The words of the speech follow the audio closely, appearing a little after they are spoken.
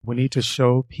We need to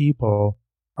show people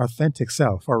authentic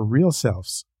self, our real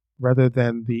selves, rather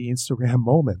than the Instagram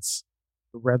moments,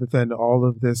 rather than all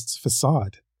of this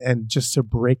facade, and just to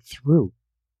break through.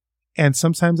 And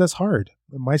sometimes that's hard.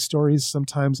 My stories,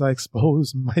 sometimes I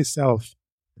expose myself,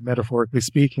 metaphorically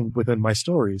speaking, within my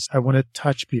stories. I want to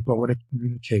touch people. I want to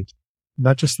communicate,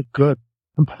 not just the good,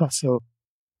 but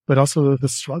also the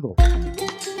struggle.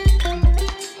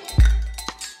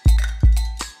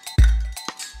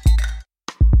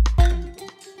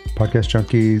 Podcast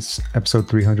Junkies, episode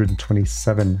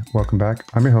 327. Welcome back.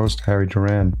 I'm your host, Harry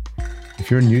Duran.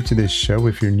 If you're new to this show,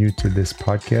 if you're new to this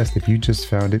podcast, if you just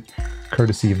found it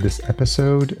courtesy of this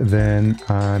episode, then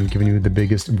I'm giving you the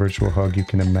biggest virtual hug you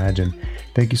can imagine.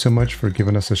 Thank you so much for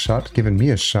giving me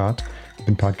a shot. I've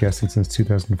been podcasting since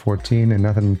 2014, and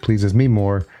nothing pleases me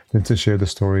more than to share the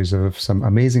stories of some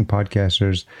amazing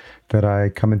podcasters that I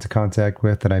come into contact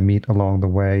with, that I meet along the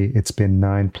way. It's been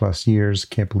 9+ years.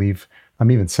 Can't believe I'm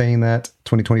even saying that.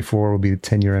 2024 will be the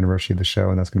 10-year anniversary of the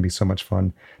show, and that's going to be so much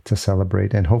fun to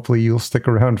celebrate. And hopefully you'll stick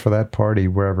around for that party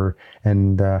wherever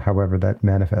and however that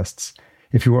manifests.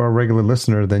 If you are a regular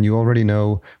listener, then you already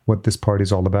know what this party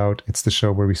is all about. It's the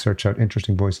show where we search out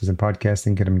interesting voices in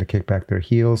podcasting, get them to kick back their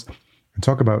heels, and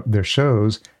talk about their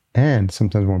shows, and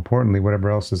sometimes more importantly,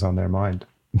 whatever else is on their mind.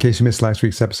 In case you missed last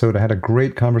week's episode, I had a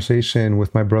great conversation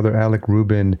with my brother, Alec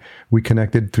Rubin. We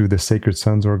connected through the Sacred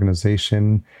Sons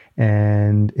organization,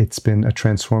 and it's been a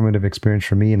transformative experience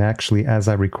for me. And actually, as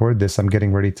I record this, I'm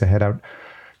getting ready to head out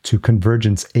to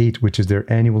Convergence 8, which is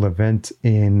their annual event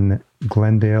in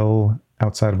Glendale,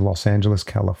 outside of Los Angeles,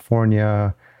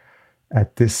 California.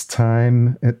 At this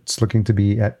time, it's looking to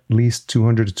be at least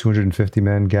 200 to 250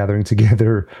 men gathering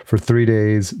together for 3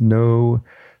 days. No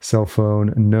cell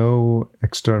phone, no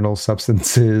external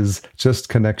substances, just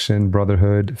connection,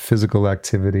 brotherhood, physical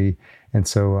activity. And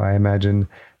so I imagine,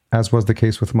 as was the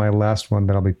case with my last one,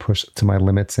 that I'll be pushed to my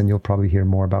limits, and you'll probably hear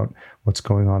more about what's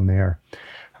going on there.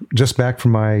 Just back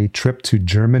from my trip to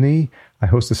Germany, I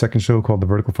host a second show called the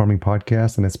Vertical Farming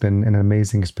Podcast, and it's been an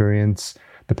amazing experience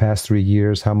the past 3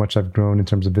 years, how much I've grown in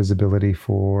terms of visibility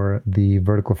for the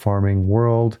vertical farming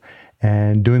world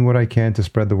and doing what I can to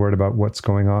spread the word about what's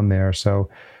going on there. So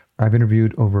I've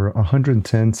interviewed over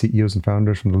 110 CEOs and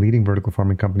founders from the leading vertical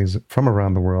farming companies from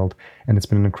around the world, and it's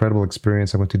been an incredible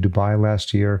experience. I went to Dubai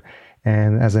last year,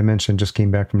 and as I mentioned, just came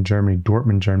back from Germany,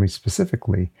 Dortmund, Germany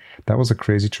specifically. That was a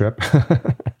crazy trip.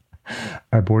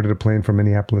 I boarded a plane from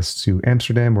Minneapolis to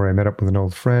Amsterdam, where I met up with an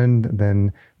old friend,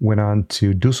 then went on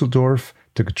to Dusseldorf,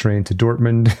 took a train to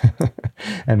Dortmund,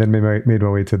 and then made my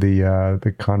way to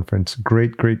the conference.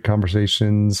 Great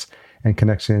conversations and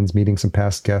connections, meeting some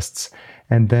past guests,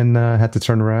 and then had to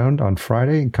turn around on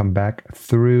Friday and come back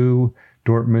through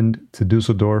Dortmund to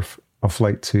Dusseldorf, a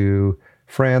flight to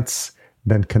France,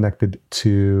 then connected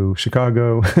to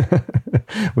Chicago,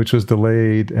 which was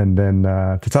delayed. And then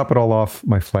to top it all off,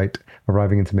 my flight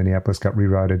arriving into Minneapolis got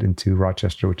rerouted into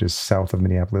Rochester, which is south of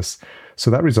Minneapolis. So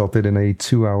that resulted in a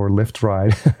 2-hour Lyft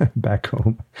ride back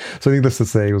home. So needless to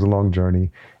say, it was a long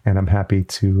journey, and I'm happy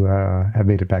to have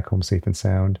made it back home safe and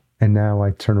sound. And now I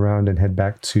turn around and head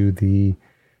back to the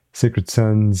Sacred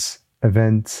Sons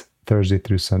event Thursday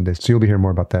through Sunday. So you'll be hearing more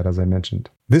about that, as I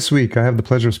mentioned. This week, I have the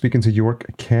pleasure of speaking to York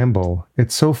Campbell.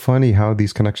 It's so funny how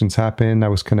these connections happen. I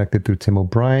was connected through Tim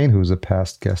O'Brien, who's a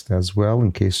past guest as well.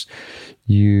 In case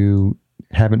you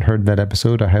haven't heard that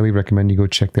episode, I highly recommend you go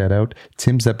check that out.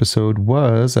 Tim's episode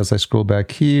was, as I scroll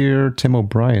back here,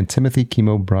 Timothy Kim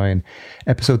O'Brien,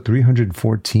 episode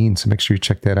 314. So make sure you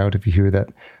check that out if you hear that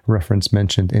reference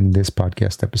mentioned in this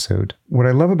podcast episode. What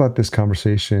I love about this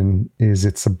conversation is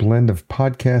it's a blend of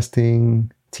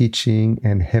podcasting, teaching,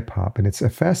 and hip hop. And it's a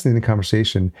fascinating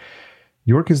conversation.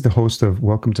 York is the host of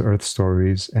Welcome to Earth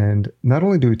Stories. And not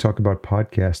only do we talk about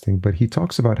podcasting, but he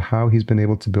talks about how he's been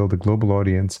able to build a global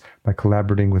audience by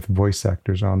collaborating with voice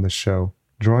actors on the show.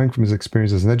 Drawing from his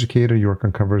experience as an educator, York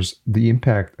uncovers the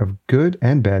impact of good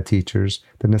and bad teachers,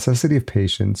 the necessity of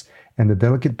patience, and the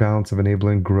delicate balance of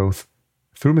enabling growth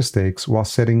through mistakes while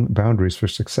setting boundaries for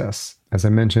success. As I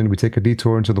mentioned, we take a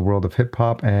detour into the world of hip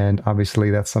hop, and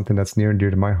obviously that's something that's near and dear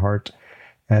to my heart,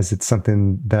 as it's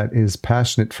something that is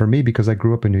passionate for me because I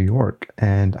grew up in New York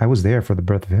and I was there for the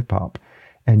birth of hip hop.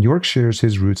 And York shares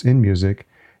his roots in music,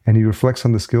 and he reflects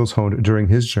on the skills honed during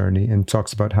his journey and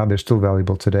talks about how they're still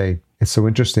valuable today. It's so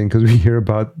interesting because we hear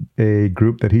about a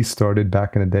group that he started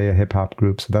back in the day, a hip hop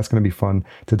group. So that's going to be fun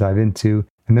to dive into.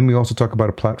 And then we also talk about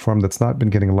a platform that's not been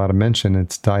getting a lot of mention.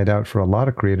 It's died out for a lot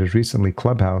of creators recently,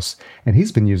 Clubhouse. And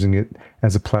he's been using it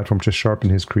as a platform to sharpen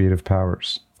his creative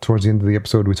powers. Towards the end of the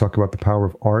episode, we talk about the power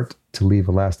of art to leave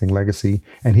a lasting legacy.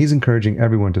 And he's encouraging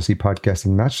everyone to see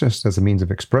podcasting not just as a means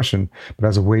of expression, but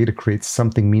as a way to create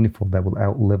something meaningful that will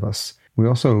outlive us. We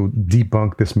also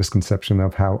debunk this misconception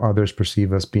of how others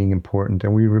perceive us being important.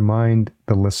 And we remind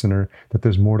the listener that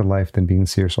there's more to life than being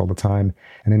serious all the time.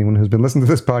 And anyone who's been listening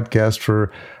to this podcast for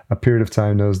a period of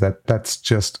time knows that that's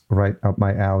just right up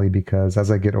my alley, because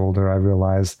as I get older, I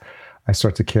realize I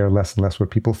start to care less and less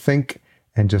what people think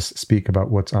and just speak about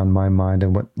what's on my mind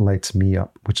and what lights me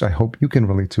up, which I hope you can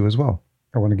relate to as well.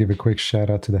 I want to give a quick shout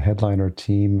out to the Headliner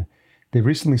team. They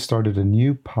recently started a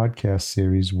new podcast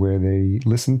series where they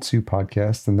listen to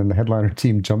podcasts and then the Headliner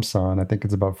team jumps on. I think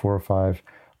it's about 4 or 5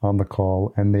 on the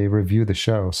call, and they review the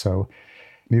show. So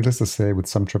needless to say, with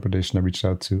some trepidation, I reached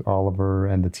out to Oliver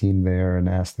and the team there and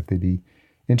asked if they'd be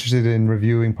interested in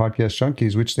reviewing Podcast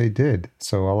Junkies, which they did.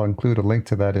 So I'll include a link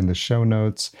to that in the show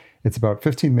notes. It's about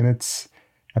 15 minutes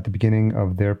at the beginning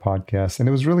of their podcast. And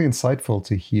it was really insightful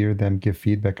to hear them give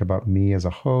feedback about me as a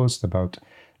host, about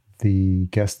the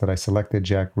guest that I selected,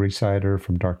 Jack Resider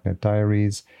from Darknet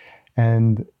Diaries,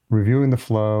 and reviewing the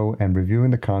flow and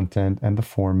reviewing the content and the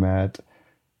format.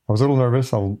 I was a little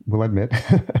nervous, will admit,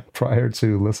 prior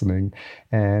to listening,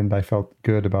 and I felt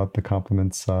good about the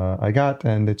compliments I got,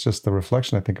 and it's just a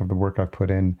reflection, I think, of the work I've put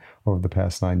in over the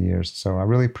past 9 years. So I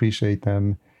really appreciate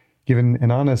them giving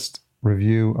an honest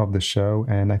review of the show,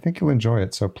 and I think you'll enjoy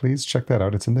it. So please check that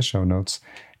out. It's in the show notes,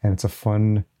 and it's a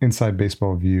fun inside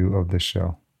baseball view of this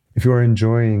show. If you are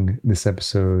enjoying this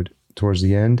episode towards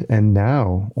the end, and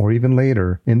now, or even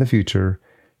later in the future,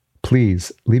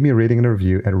 please leave me a rating and a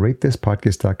review at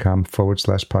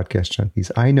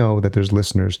ratethispodcast.com/podcastjunkies. I know that there's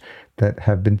listeners that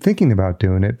have been thinking about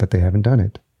doing it, but they haven't done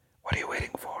it. What are you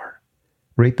waiting for?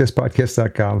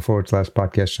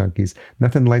 ratethispodcast.com/podcastjunkies.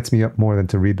 Nothing lights me up more than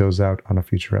to read those out on a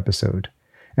future episode.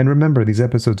 And remember, these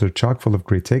episodes are chock full of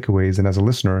great takeaways, and as a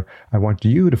listener, I want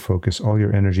you to focus all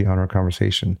your energy on our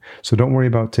conversation. So don't worry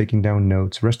about taking down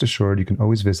notes. Rest assured, you can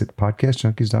always visit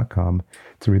podcastjunkies.com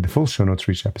to read the full show notes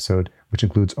for each episode, which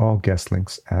includes all guest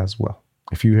links as well.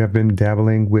 If you have been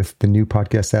dabbling with the new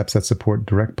podcast apps that support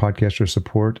direct podcaster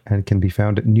support and can be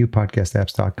found at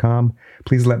newpodcastapps.com,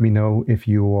 please let me know if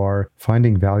you are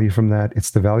finding value from that.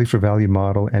 It's the value for value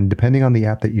model, and depending on the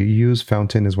app that you use,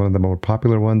 Fountain is one of the more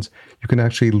popular ones. You can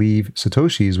actually leave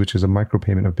Satoshis, which is a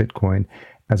micropayment of Bitcoin,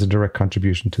 as a direct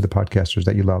contribution to the podcasters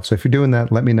that you love. So if you're doing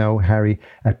that, let me know,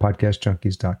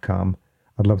 harry@podcastjunkies.com.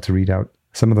 I'd love to read out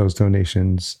some of those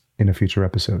donations in a future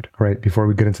episode. All right, before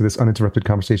we get into this uninterrupted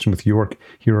conversation with York,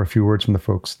 here are a few words from the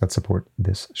folks that support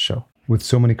this show. With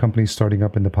so many companies starting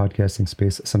up in the podcasting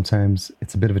space, sometimes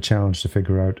it's a bit of a challenge to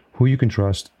figure out who you can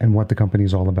trust and what the company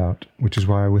is all about, which is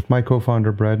why with my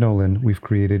co-founder, Brad Nolan, we've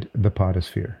created the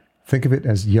Podosphere. Think of it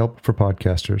as Yelp for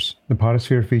podcasters. The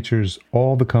Podosphere features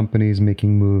all the companies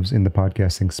making moves in the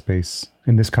podcasting space.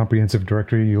 In this comprehensive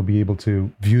directory, you'll be able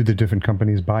to view the different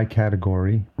companies by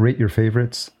category, rate your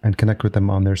favorites, and connect with them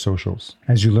on their socials.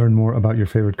 As you learn more about your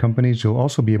favorite companies, you'll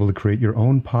also be able to create your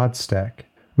own pod stack,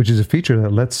 which is a feature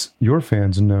that lets your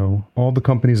fans know all the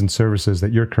companies and services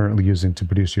that you're currently using to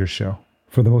produce your show.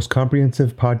 For the most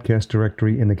comprehensive podcast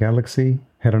directory in the galaxy,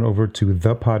 head on over to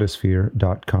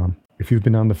thepodosphere.com. If you've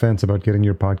been on the fence about getting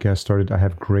your podcast started, I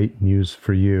have great news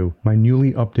for you. My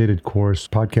newly updated course,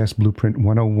 Podcast Blueprint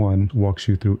 101, walks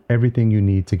you through everything you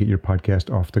need to get your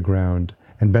podcast off the ground.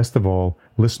 And best of all,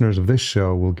 listeners of this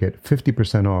show will get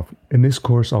 50% off. In this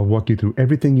course, I'll walk you through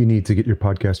everything you need to get your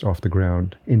podcast off the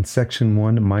ground. In Section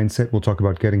 1, Mindset, we'll talk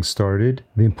about getting started,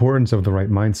 the importance of the right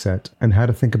mindset, and how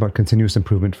to think about continuous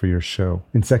improvement for your show.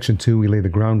 In Section 2, we lay the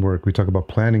groundwork. We talk about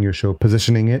planning your show,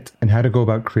 positioning it, and how to go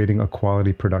about creating a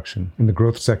quality production. In the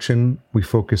growth section, we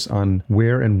focus on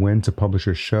where and when to publish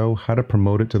your show, how to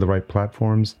promote it to the right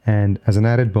platforms, and as an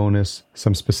added bonus,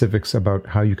 some specifics about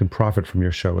how you can profit from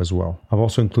your show as well. I've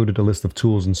also included a list of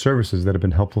tools and services that have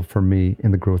been helpful for me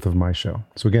in the growth of my show.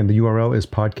 So again, the URL is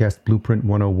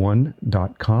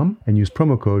podcastblueprint101.com and use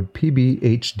promo code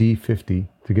PBHD50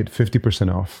 to get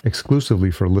 50% off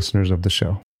exclusively for listeners of the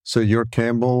show. So you're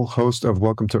Campbell, host of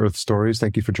Welcome to Earth Stories.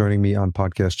 Thank you for joining me on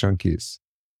Podcast Junkies.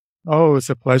 Oh, it's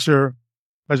a pleasure.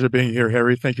 Pleasure being here,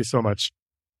 Harry. Thank you so much.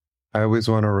 I always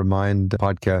want to remind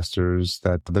podcasters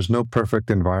that there's no perfect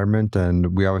environment,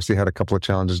 and we obviously had a couple of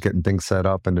challenges getting things set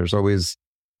up, and there's always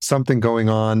something going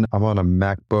on. I'm on a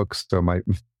MacBook, so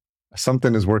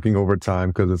something is working overtime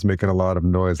because it's making a lot of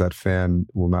noise. That fan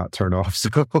will not turn off.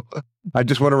 So I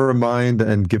just want to remind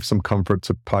and give some comfort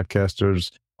to podcasters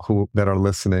that are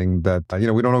listening that,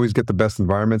 we don't always get the best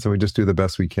environments, and we just do the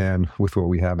best we can with what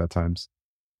we have at times.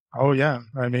 Oh, yeah.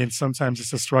 I mean, sometimes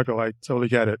it's a struggle. I totally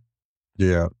get it.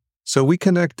 Yeah. So we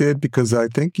connected because I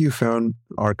think you found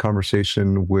our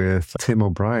conversation with Tim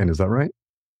O'Brien. Is that right?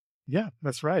 Yeah,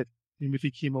 that's right.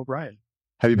 Timothy Kim O'Brien.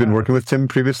 Have you been working with Tim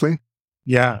previously?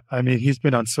 Yeah. I mean, he's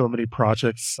been on so many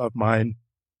projects of mine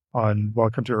on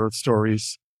Welcome to Earth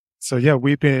Stories. So yeah,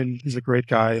 he's a great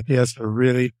guy. He has a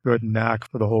really good knack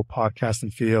for the whole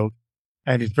podcasting field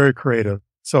and he's very creative.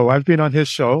 So I've been on his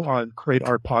show on Create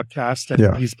Art Podcast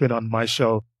and he's been on my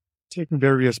show taking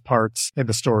various parts in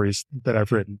the stories that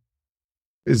I've written.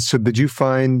 So did you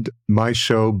find my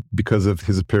show because of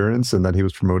his appearance and that he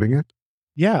was promoting it?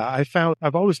 Yeah,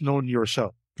 I've always known your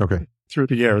show. Okay. Through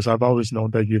the years, I've always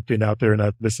known that you've been out there and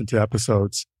I've listened to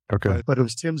episodes. Okay. But it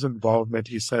was Tim's involvement.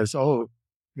 He says, "Oh,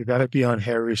 you got to be on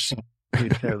Harry's show."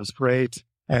 It was great.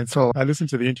 And so I listened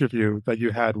to the interview that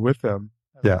you had with him.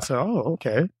 Yeah. So,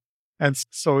 okay. And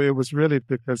so it was really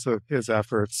because of his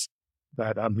efforts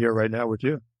that I'm here right now with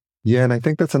you. Yeah. And I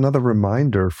think that's another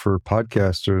reminder for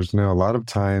podcasters. Now, a lot of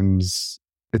times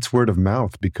it's word of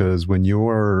mouth because when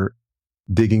you're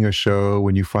digging a show,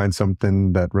 when you find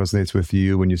something that resonates with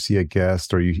you, when you see a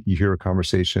guest or you hear a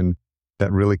conversation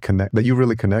that you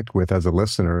really connect with as a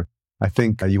listener, I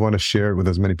think you want to share it with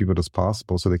as many people as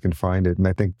possible so they can find it. And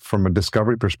I think from a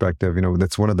discovery perspective,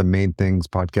 that's one of the main things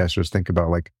podcasters think about,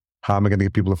 like, how am I going to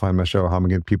get people to find my show? How am I going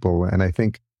to get people? And I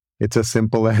think it's as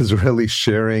simple as really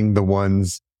sharing the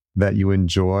ones that you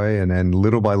enjoy and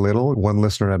little by little, one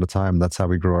listener at a time. That's how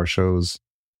we grow our shows.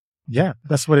 Yeah,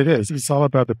 that's what it is. It's all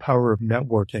about the power of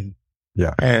networking.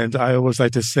 Yeah. And I always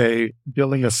like to say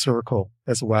building a circle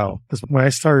as well. Because when I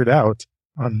started out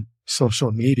on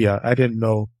social media, I didn't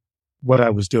know what I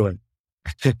was doing.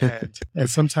 and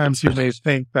sometimes you may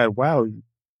think that, wow,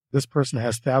 this person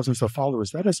has thousands of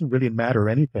followers. That doesn't really matter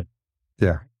anything.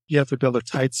 Yeah. You have to build a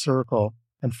tight circle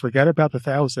and forget about the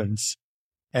thousands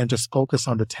and just focus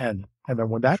on the 10. And then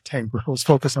when that 10 grows,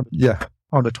 focus on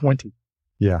the 20.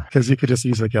 Yeah. Because you could just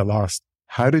easily get lost.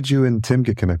 How did you and Tim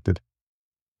get connected?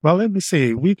 Well, let me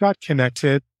see. We got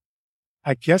connected,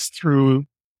 I guess,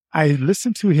 I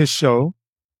listened to his show,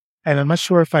 and I'm not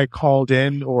sure if I called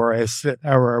in or I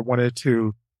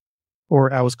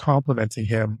was complimenting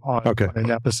him on an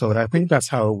episode. I think that's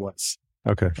how it was.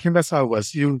 Okay. I think that's how it was.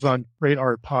 He was on Great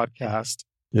Art Podcast.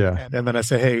 Yeah. And then I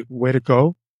said, "Hey, way to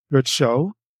go. Good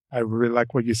show. I really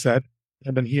like what you said."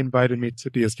 And then he invited me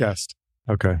to be his guest.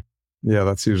 Okay. Yeah,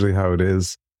 that's usually how it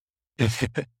is.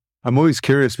 I'm always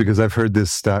curious because I've heard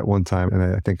this stat one time, and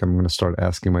I think I'm going to start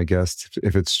asking my guests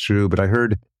if it's true, but I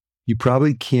heard you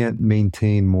probably can't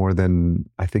maintain more than,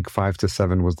 I think 5 to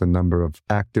 7 was the number of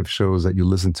active shows that you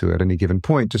listen to at any given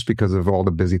point, just because of all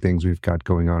the busy things we've got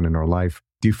going on in our life.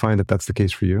 Do you find that that's the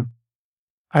case for you?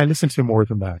 I listen to more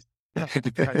than that.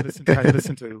 I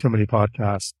listen to too many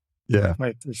podcasts. Yeah.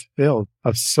 It's filled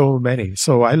of so many.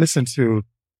 So I listen to,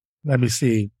 let me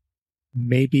see,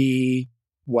 maybe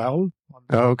 12.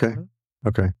 Oh, okay.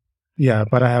 Okay. Yeah,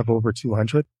 but I have over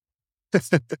 200.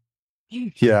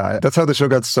 Yeah, that's how the show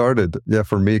got started. Yeah,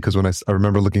 for me, because when I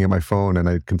remember looking at my phone and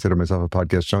I consider myself a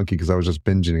podcast junkie because I was just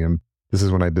binging them. This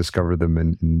is when I discovered them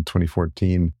in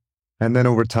 2014. And then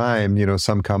over time,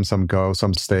 some come, some go,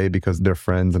 some stay because they're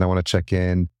friends and I want to check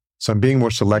in. So I'm being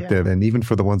more selective. Yeah. And even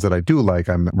for the ones that I do like,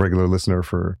 I'm a regular listener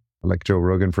for like Joe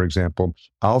Rogan, for example.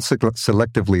 I'll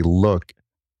selectively look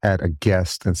at a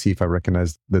guest and see if I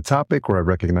recognize the topic or I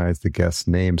recognize the guest's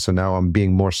name. So now I'm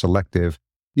being more selective,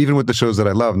 even with the shows that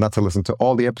I love, not to listen to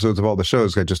all the episodes of all the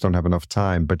shows. I just don't have enough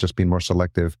time, but just being more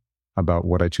selective about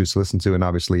what I choose to listen to. And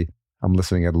obviously I'm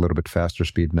listening at a little bit faster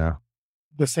speed now.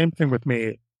 The same thing with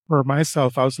me. For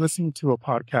myself, I was listening to a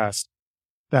podcast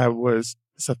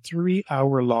it's a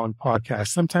 3-hour long podcast.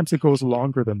 Sometimes it goes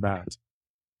longer than that.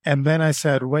 And then I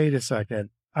said, wait a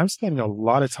second, I'm spending a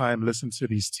lot of time listening to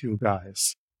these two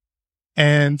guys.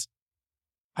 And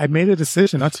I made a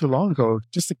decision not too long ago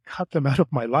just to cut them out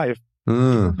of my life,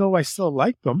 even though I still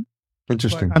like them.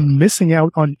 Interesting. I'm missing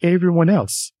out on everyone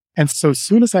else. And so as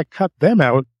soon as I cut them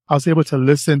out, I was able to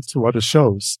listen to other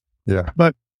shows. Yeah.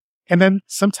 And then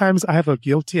sometimes I have a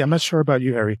guilty, I'm not sure about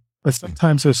you, Harry, but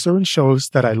sometimes there's certain shows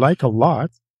that I like a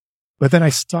lot, but then I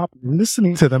stop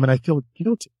listening to them and I feel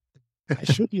guilty. I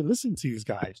should be listening to these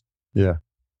guys. Yeah.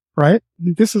 Right?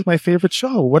 This is my favorite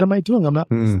show. What am I doing? I'm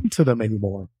not listening to them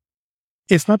anymore.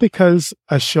 It's not because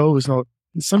a show is not,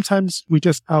 sometimes we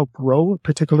just outgrow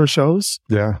particular shows.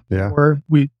 Yeah. Yeah. Or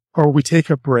we take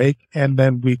a break and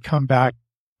then we come back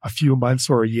a few months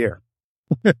or a year.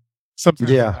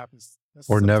 Sometimes that happens.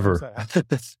 Or never.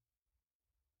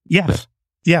 Yeah.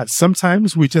 Yeah.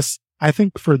 Sometimes I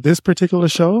think for this particular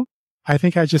show, I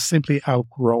think I just simply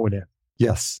outgrown it.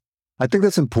 Yes. I think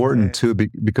that's important too,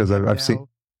 because I've seen,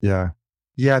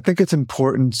 Yeah, I think it's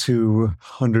important to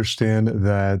understand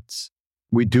that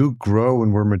we do grow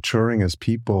and we're maturing as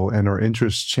people and our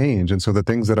interests change. And so the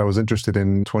things that I was interested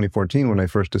in 2014 when I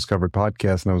first discovered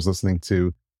podcasts and I was listening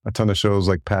to a ton of shows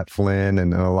like Pat Flynn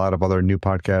and a lot of other new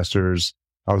podcasters.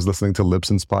 I was listening to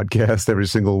Libsyn's podcast, every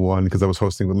single one, because I was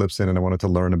hosting with Libsyn and I wanted to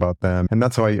learn about them. And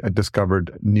that's how I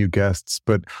discovered new guests.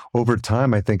 But over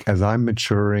time, I think as I'm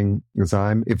maturing, as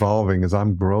I'm evolving, as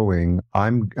I'm growing,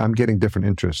 I'm getting different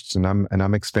interests and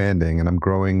I'm expanding and I'm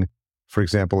growing. For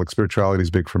example, like spirituality is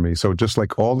big for me. So just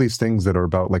like all these things that are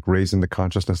about like raising the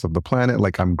consciousness of the planet,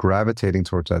 like I'm gravitating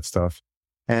towards that stuff.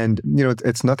 And,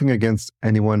 it's nothing against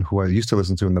anyone who I used to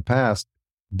listen to in the past,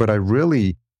 but I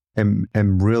really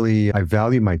I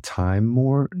value my time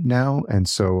more now. And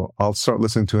so I'll start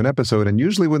listening to an episode and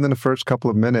usually within the first couple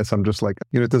of minutes, I'm just like,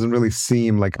 it doesn't really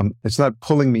seem like it's not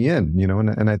pulling me in,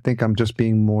 and I think I'm just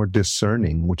being more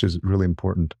discerning, which is really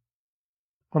important.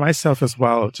 For myself as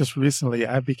well, just recently,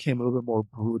 I became a little bit more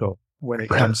brutal when it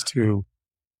comes to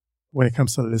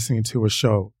listening to a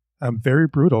show. I'm very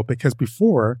brutal because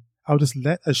before I'll just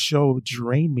let a show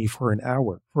drain me for an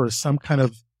hour for some kind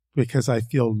of, because I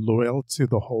feel loyal to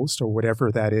the host or whatever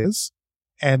that is.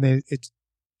 And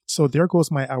so there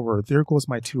goes my hour. There goes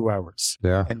my 2 hours.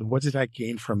 Yeah. And what did I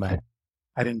gain from that?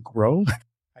 I didn't grow.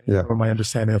 I didn't grow my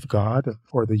understanding of God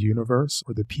or the universe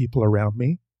or the people around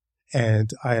me.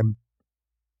 And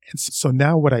so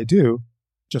now what I do,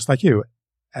 just like you,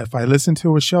 if I listen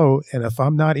to a show and if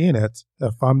I'm not in it,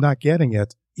 if I'm not getting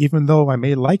it, even though I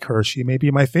may like her, she may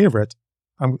be my favorite,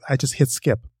 I just hit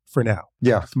skip for now.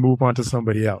 Yeah. Let's move on to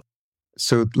somebody else.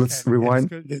 So let's rewind.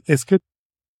 It's good.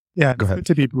 Yeah. Go ahead. Good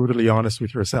to be brutally honest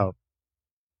with yourself.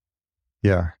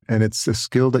 Yeah. And it's a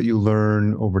skill that you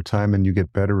learn over time and you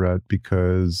get better at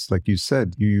because, like you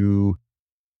said,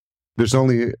 there's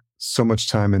only so much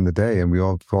time in the day and we've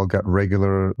all got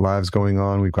regular lives going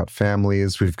on. We've got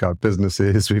families, we've got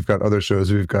businesses, we've got other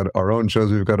shows, we've got our own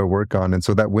shows we've got to work on. And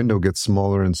so that window gets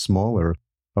smaller and smaller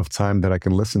of time that I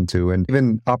can listen to and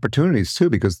even opportunities too,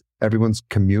 because everyone's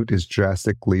commute is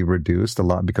drastically reduced a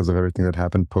lot because of everything that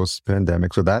happened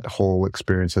post-pandemic. So that whole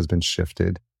experience has been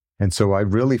shifted. And so I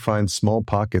really find small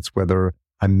pockets, whether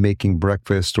I'm making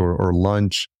breakfast or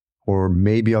lunch, or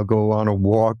maybe I'll go on a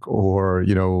walk or,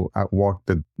 walk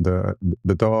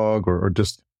the dog or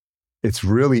just, it's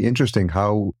really interesting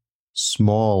how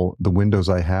small the windows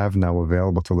I have now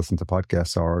available to listen to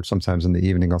podcasts are. Sometimes in the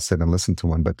evening, I'll sit and listen to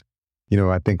one, but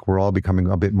I think we're all becoming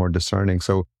a bit more discerning.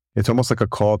 So it's almost like a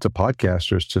call to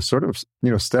podcasters to sort of,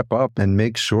 step up and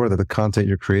make sure that the content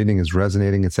you're creating is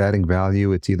resonating, it's adding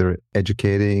value, it's either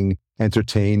educating,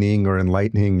 entertaining, or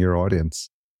enlightening your audience.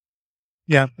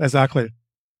 Yeah, exactly.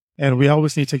 And we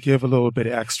always need to give a little bit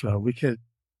extra. We can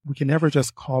never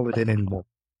just call it in anymore.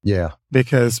 Yeah.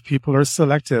 Because people are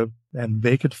selective and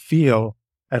they could feel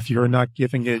if you're not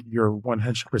giving it your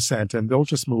 100% and they'll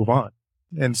just move on.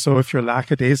 And so if you're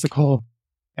lackadaisical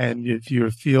and if you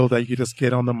feel that you just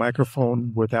get on the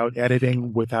microphone without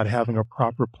editing, without having a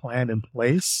proper plan in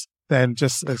place, then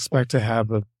just expect to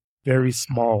have a very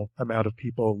small amount of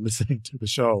people listening to the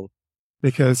show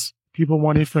because people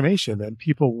want information and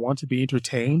people want to be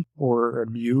entertained or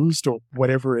amused or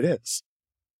whatever it is.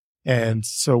 And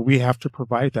so we have to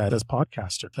provide that as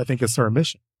podcasters. I think it's our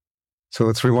mission. So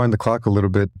let's rewind the clock a little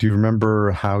bit. Do you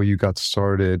remember how you got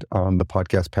started on the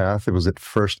podcast path? Was it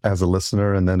first as a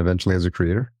listener and then eventually as a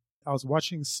creator? I was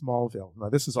watching Smallville. Now,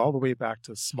 this is all the way back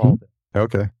to Smallville.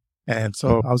 Okay. And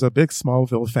so I was a big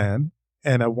Smallville fan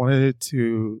and I wanted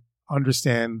to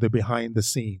understand the behind the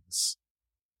scenes.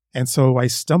 And so I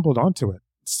stumbled onto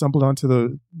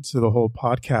the whole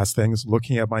podcast things,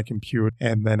 looking at my computer.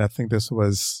 And then I think this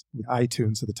was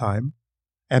iTunes at the time.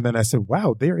 And then I said,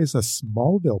 wow, there is a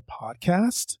Smallville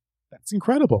podcast? That's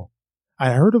incredible.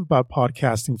 I heard about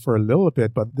podcasting for a little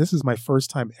bit, but this is my first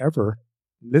time ever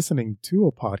listening to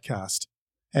a podcast.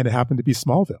 And it happened to be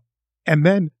Smallville. And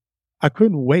then I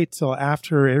couldn't wait till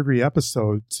after every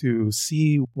episode to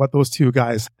see what those two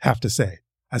guys have to say.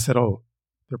 I said, oh,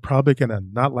 they're probably going to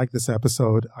not like this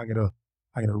episode. I'm going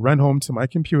to run home to my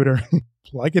computer,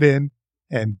 plug it in,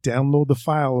 and download the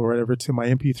file or whatever to my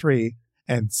MP3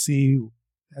 and see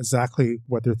exactly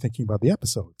what they're thinking about the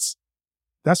episodes.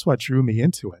 That's what drew me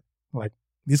into it. Like,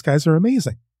 these guys are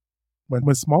amazing. When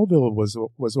Smallville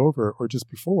was over or just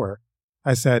before,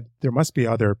 I said, there must be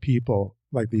other people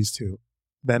like these two.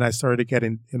 Then I started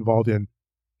getting involved in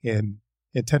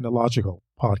technological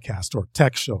podcast or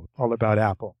tech show all about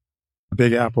Apple.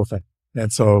 Big Apple thing.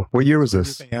 And so what year was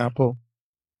this? Apple.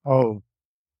 Oh,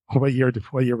 what year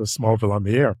was Smallville on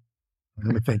the air?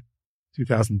 Let me think.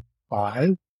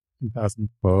 2005,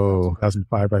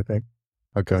 2005, I think.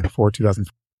 Okay. before 2000.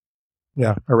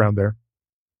 Yeah, around there.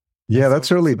 Yeah,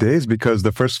 that's early days because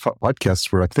the first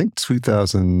podcasts were, I think,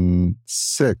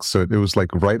 2006. So it was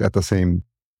like right at the same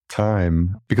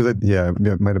time because it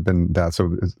might have been that.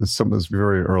 So it was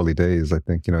very early days, I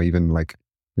think, even like,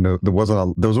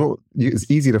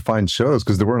 it's easy to find shows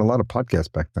because there weren't a lot of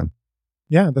podcasts back then.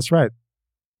 Yeah, that's right.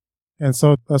 And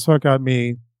so that's what got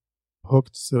me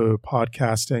hooked to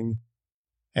podcasting.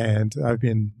 And I've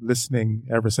been listening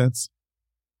ever since.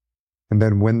 And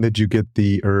then when did you get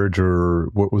the urge, or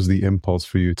what was the impulse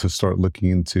for you to start looking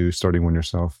into starting one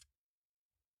yourself?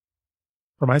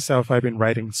 For myself, I've been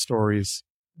writing stories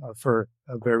for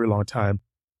a very long time,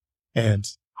 and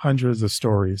hundreds of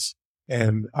stories.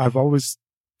 And I've always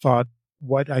thought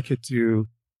what I could do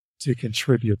to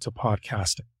contribute to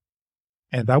podcasting.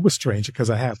 And that was strange because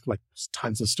I have like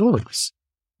tons of stories.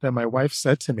 Then my wife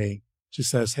said to me, she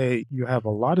says, "Hey, you have a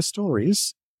lot of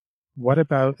stories. What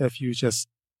about if you just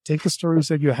take the stories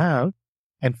that you have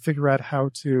and figure out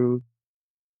how to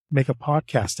make a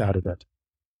podcast out of it?"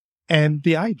 And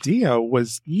the idea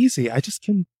was easy. I just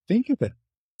couldn't think of it.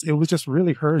 It was just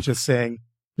really her just saying,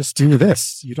 just do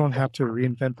this. You don't have to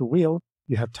reinvent the wheel.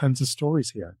 You have tons of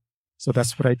stories here. So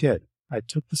that's what I did. I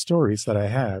took the stories that I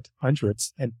had,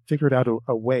 hundreds, and figured out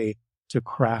a way to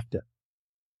craft it.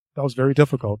 That was very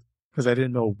difficult because I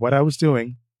didn't know what I was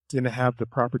doing, didn't have the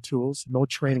proper tools, no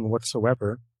training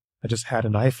whatsoever. I just had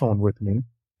an iPhone with me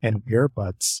and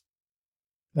earbuds.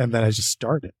 And then I just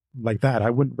started like that. I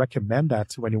wouldn't recommend that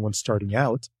to anyone starting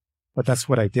out, but that's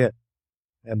what I did.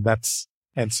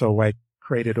 And so I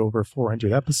created over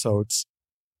 400 episodes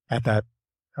at that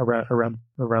around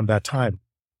that time.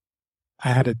 I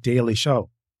had a daily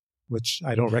show, which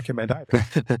I don't recommend either.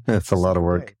 That's a lot of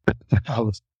work.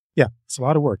 It's a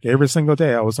lot of work. Every single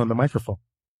day I was on the microphone,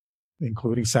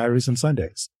 including Saturdays and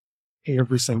Sundays,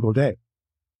 every single day.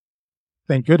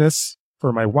 Thank goodness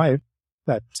for my wife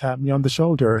that tapped me on the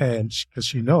shoulder, and because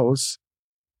she knows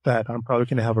that I'm probably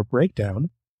going to have a breakdown,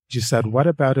 she said, "What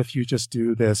about if you just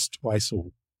do this twice a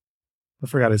week?" I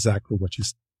forgot exactly what she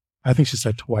said. I think she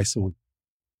said twice a week.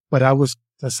 But I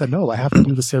said, "No, I have to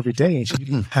do this every day." And she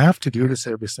didn't have to do this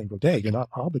every single day. You're not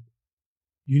obligated.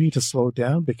 You need to slow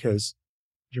down because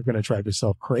you're going to drive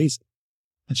yourself crazy.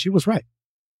 And she was right.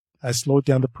 I slowed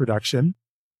down the production.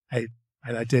 I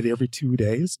did every 2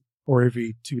 days or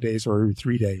every 2 days or every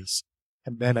 3 days.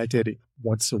 And then I did it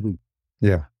once a week.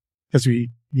 Yeah. Because you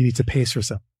need to pace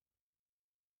yourself.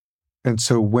 And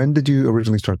so when did you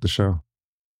originally start the show?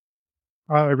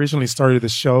 I originally started the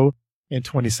show in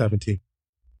 2017.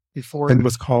 Before it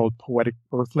was called Poetic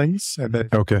Earthlings. And then,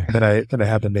 then I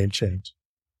had the name change.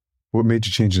 What made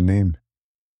you change the name?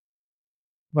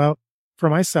 Well, for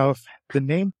myself, the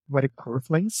name Poetic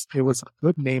Earthlings, it was a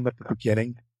good name at the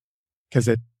beginning because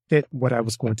it fit what I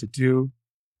was going to do,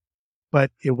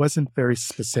 but it wasn't very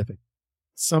specific.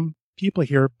 Some people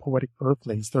hear Poetic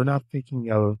Earthlings, they're not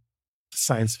thinking of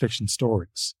science fiction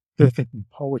stories. They're thinking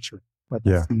poetry, but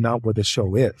that's not what the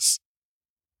show is.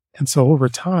 And so over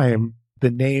time,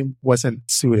 the name wasn't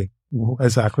suiting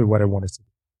exactly what I wanted to do.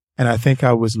 And I think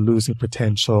I was losing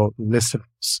potential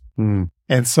listeners.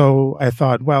 And so I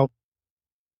thought, well,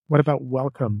 what about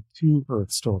Welcome to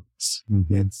Earth Stories?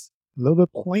 Mm-hmm. It's a little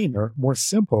bit plainer, more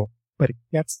simple, but it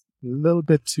gets a little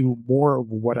bit to more of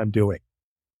what I'm doing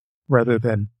rather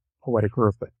than Poetic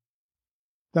Earthling.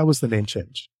 That was the name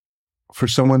change. For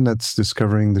someone that's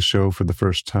discovering the show for the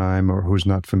first time or who's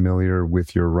not familiar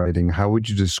with your writing, how would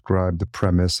you describe the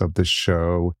premise of the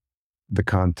show, the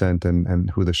content, and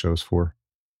who the show's for?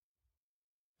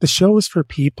 The show is for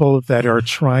people that are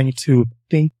trying to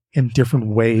think in different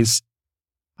ways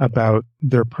about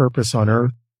their purpose on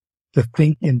Earth, to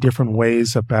think in different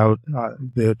ways about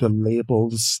the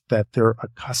labels that they're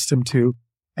accustomed to,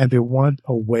 and they want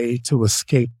a way to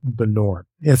escape the norm.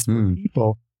 It's for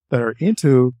people that are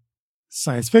into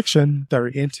science fiction, that are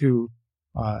into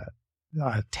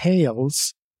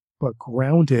tales, but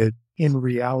grounded in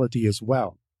reality as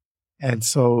well. And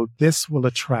so this will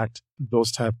attract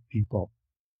those type of people.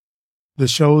 The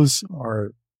shows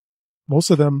most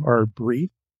of them are brief,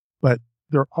 but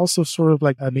they're also sort of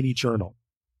like a mini journal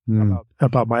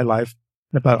about my life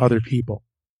and about other people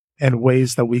and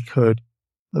ways that we could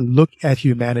look at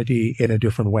humanity in a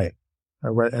different way,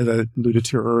 as I alluded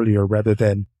to earlier, rather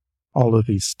than all of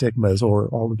these stigmas or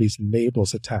all of these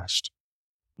labels attached.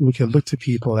 We can look to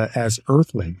people as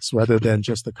earthlings rather than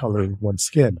just the color of one's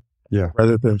skin,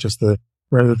 rather than just the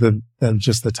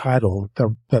title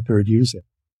that they're using.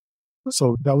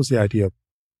 So that was the idea.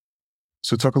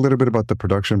 So talk a little bit about the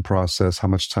production process, how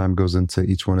much time goes into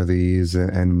each one of these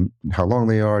and how long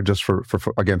they are, just for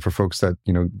again, for folks that,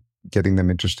 getting them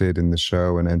interested in the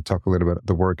show, and talk a little bit about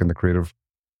the work and the creative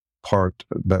part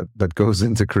that goes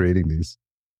into creating these.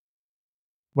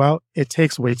 Well, it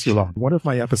takes way too long. One of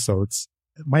my episodes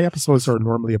are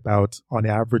normally about, on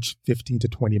average, 15 to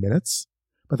 20 minutes.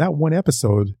 But that one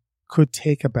episode could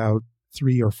take about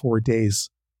 3 or 4 days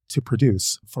to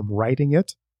produce, from writing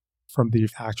it, from the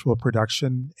actual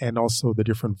production, and also the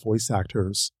different voice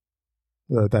actors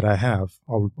that I have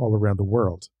all around the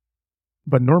world.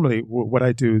 But normally what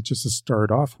I do, just to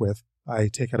start off with, I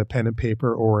take out a pen and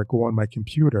paper or I go on my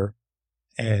computer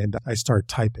and I start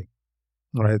typing.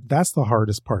 All right, that's the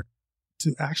hardest part,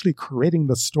 to actually creating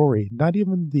the story, not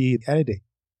even the editing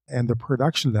and the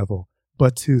production level,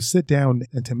 but to sit down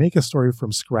and to make a story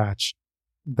from scratch.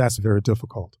 That's very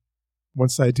difficult.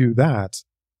 Once I do that,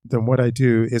 then what I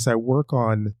do is I don't work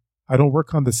on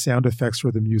the sound effects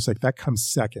or the music. That comes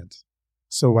second.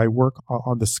 So I work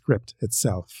on the script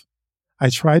itself. I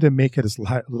try to make it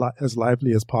as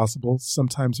lively as possible.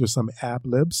 Sometimes there's some ad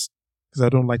libs because I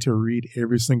don't like to read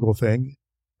every single thing.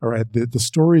 All right, the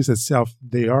stories itself,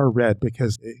 they are read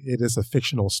because it is a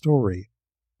fictional story,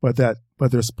 but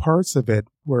there's parts of it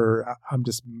where I'm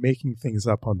just making things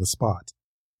up on the spot.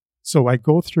 So I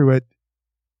go through it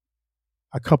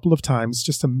a couple of times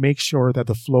just to make sure that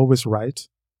the flow is right.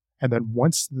 And then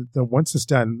once it's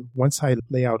done, once I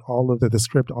lay out all of the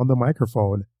script on the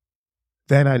microphone,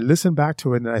 then I listen back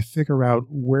to it and I figure out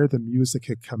where the music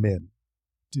could come in,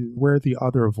 where the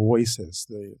other voices,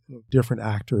 the different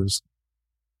actors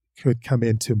could come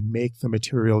in to make the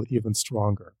material even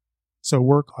stronger. So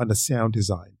work on the sound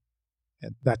design.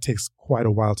 And that takes quite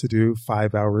a while to do,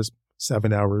 5 hours,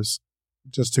 7 hours,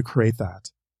 just to create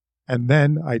that. And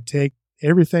then I take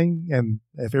everything, and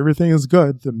if everything is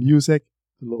good, the music,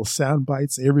 the little sound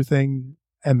bites, everything,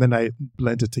 and then I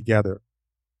blend it together.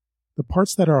 The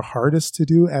parts that are hardest to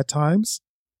do at times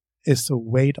is to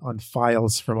wait on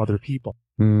files from other people.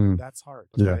 That's hard.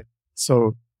 Yeah. Right?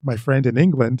 So my friend in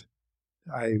England,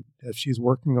 if she's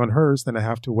working on hers, then I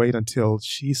have to wait until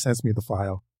she sends me the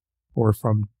file, or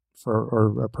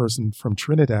a person from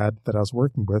Trinidad that I was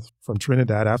working with from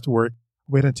Trinidad afterward,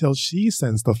 wait until she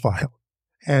sends the file.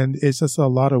 And it's just a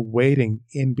lot of waiting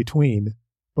in between.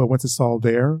 But once it's all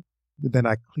there, then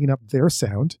I clean up their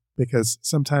sound, because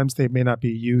sometimes they may not be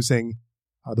using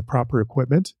the proper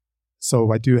equipment.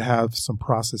 So I do have some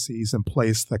processes in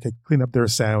place that can clean up their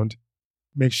sound,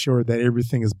 make sure that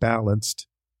everything is balanced.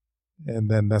 And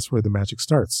then that's where the magic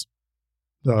starts,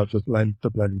 the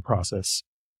blending process.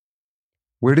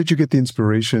 Where did you get the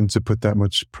inspiration to put that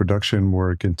much production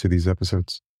work into these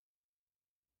episodes?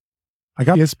 I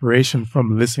got the inspiration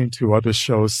from listening to other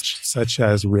shows such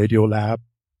as Radiolab,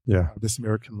 This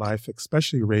American Life,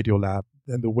 especially Radiolab,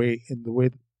 and the way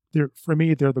for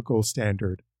me, they're the gold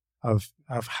standard of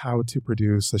how to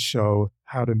produce a show,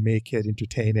 how to make it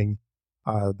entertaining,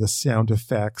 the sound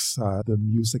effects, the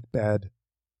music bed.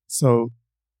 So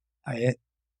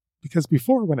because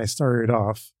before, when I started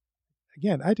off,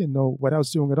 again, I didn't know what I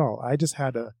was doing at all. I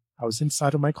was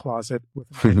inside of my closet with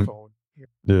my phone.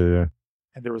 Yeah.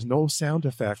 And there was no sound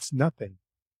effects, nothing.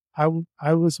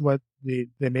 I was what they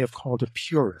may have called a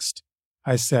purist.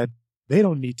 I said, they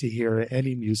don't need to hear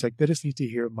any music. They just need to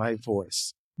hear my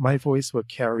voice. My voice will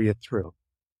carry it through.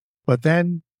 But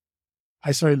then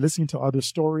I started listening to other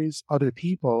stories, other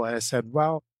people, and I said,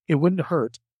 well, it wouldn't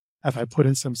hurt if I put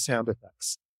in some sound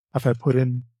effects, if I put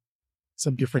in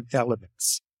some different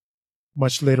elements.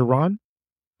 Much later on,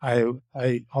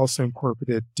 I also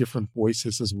incorporated different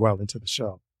voices as well into the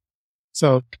show.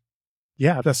 So,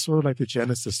 yeah, that's sort of like the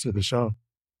genesis to the show.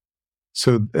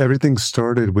 So everything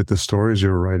started with the stories you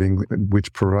were writing,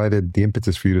 which provided the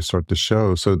impetus for you to start the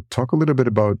show. So talk a little bit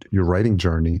about your writing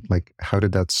journey. Like, how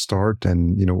did that start?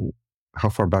 And, how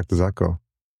far back does that go?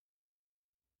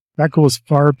 That goes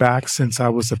far back, since I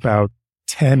was about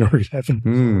 10 or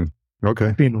 11. Okay.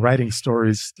 I've been writing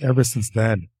stories ever since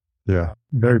then. Yeah.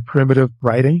 Very primitive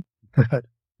writing.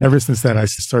 Ever since then, I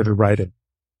started writing.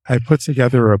 I put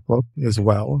together a book as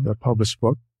well, a published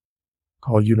book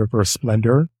called Universe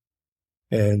Splendor,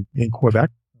 and in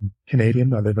Quebec. I'm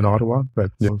Canadian. I live in Ottawa,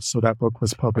 but so that book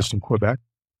was published in Quebec.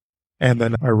 And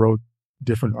then I wrote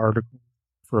different articles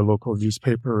for a local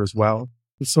newspaper as well.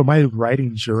 So my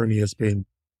writing journey has been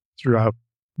throughout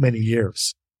many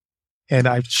years. And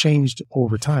I've changed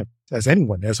over time. As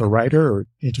anyone, as a writer or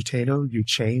entertainer, you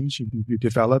change, you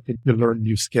develop, and you learn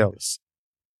new skills.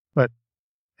 But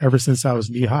ever since I was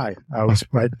knee-high, I was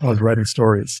writing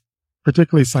stories,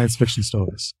 particularly science fiction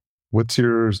stories. What's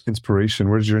your inspiration?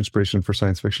 Where does your inspiration for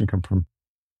science fiction come from?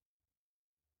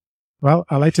 Well,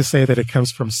 I like to say that it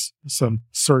comes from some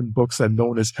certain books that no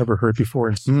one has ever heard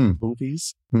before in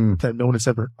movies that no one has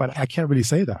ever, but I can't really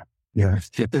say that. Yeah.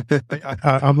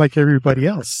 I'm like everybody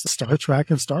else, Star Trek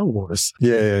and Star Wars.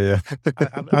 Yeah.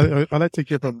 I like to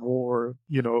give a more,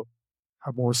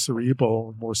 a more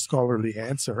cerebral, more scholarly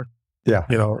answer. Yeah.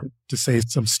 To say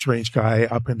some strange guy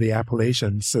up in the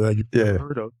Appalachians that you've never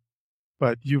heard of,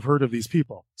 but you've heard of these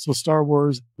people. So Star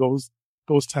Wars, those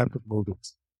type of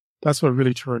movies. That's what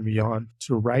really turned me on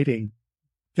to writing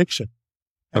fiction.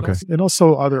 And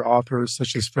also other authors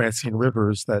such as Francine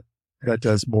Rivers that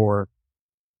does more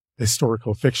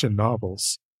historical fiction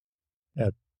novels.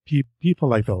 People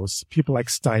like those, people like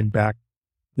Steinbeck,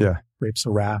 Grapes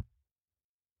of Wrath.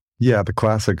 Yeah, the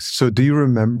classics. So do you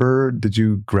remember, did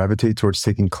you gravitate towards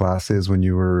taking classes when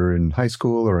you were in high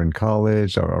school or in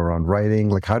college or on writing?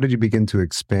 Like, how did you begin to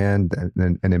expand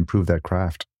and improve that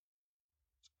craft?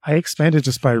 I expanded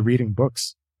just by reading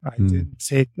books. I didn't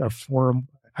take a form.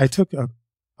 I took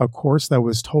a course that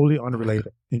was totally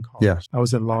unrelated in college. Yeah. I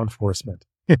was in law enforcement.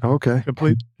 Okay.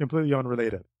 Completely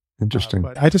unrelated. Interesting.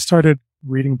 But I just started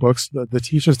reading books. The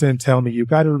teachers didn't tell me, you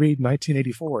got to read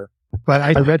 1984. But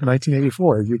I read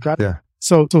 1984. You got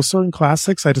So certain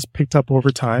classics I just picked up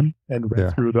over time and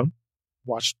read through them,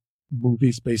 watched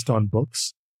movies based on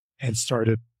books, and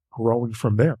started growing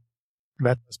from there. And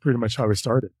that's pretty much how I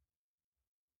started.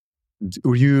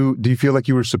 Do you feel like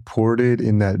you were supported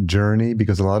in that journey?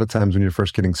 Because a lot of times when you're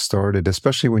first getting started,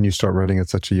 especially when you start writing at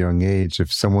such a young age,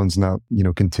 if someone's not,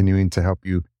 continuing to help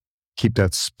you keep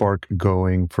that spark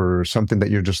going for something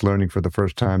that you're just learning for the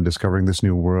first time, discovering this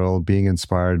new world, being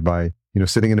inspired by,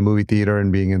 sitting in a movie theater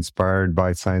and being inspired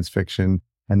by science fiction,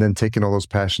 and then taking all those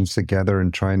passions together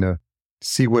and trying to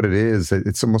see what it is.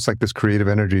 It's almost like this creative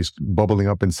energy is bubbling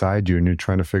up inside you and you're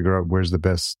trying to figure out where's the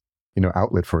best,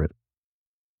 outlet for it.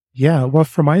 Yeah. Well,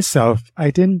 for myself,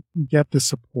 I didn't get the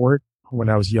support when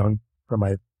I was young from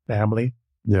my family.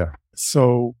 Yeah.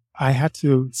 So I had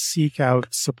to seek out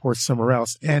support somewhere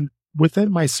else. And within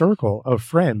my circle of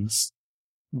friends,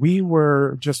 we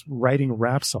were just writing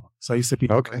rap songs. I used to be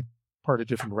part of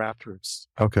different rap groups.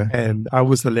 Okay. And I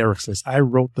was the lyricist. I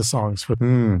wrote the songs for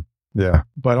them. Yeah.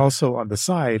 But also on the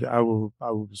side, I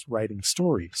was writing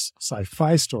stories,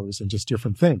 sci-fi stories and just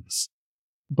different things.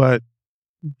 But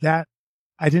that,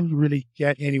 I didn't really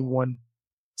get anyone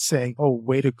saying, oh,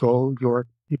 way to go, York,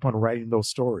 keep on writing those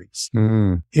stories.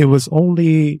 It was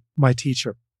only my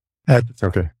teacher at the time.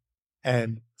 Okay.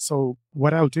 And so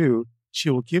what I'll do,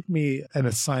 she will give me an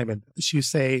assignment. She'll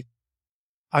say,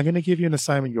 I'm going to give you an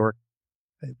assignment, York.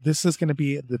 This is going to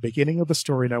be the beginning of the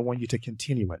story, and I want you to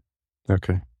continue it.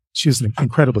 Okay. She was an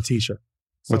incredible teacher.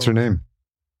 What's her name?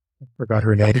 I forgot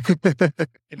her name.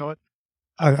 You know what?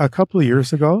 A couple of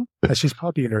years ago, she's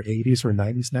probably in her 80s or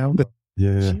 90s now. But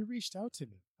she reached out to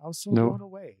me. I was so blown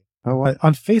away. Oh, wow.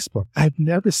 On Facebook. I've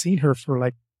never seen her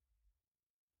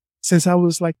since I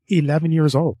was 11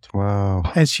 years old. Wow.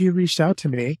 And she reached out to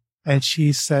me and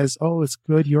she says, oh, it's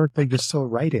good, York, that you're still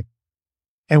writing.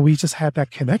 And we just had that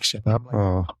connection. I'm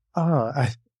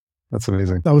like, that's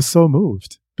amazing. I was so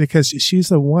moved because she's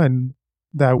the one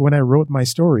that when I wrote my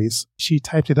stories, she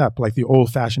typed it up like the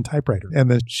old fashioned typewriter,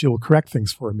 and then she'll correct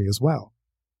things for me as well.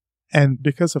 And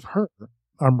because of her,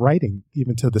 I'm writing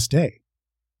even to this day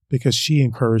because she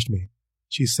encouraged me.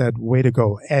 She said, way to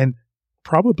go. And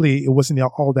probably it wasn't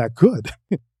all that good,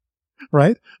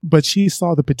 right? But she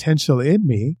saw the potential in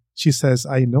me. She says,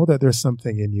 I know that there's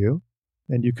something in you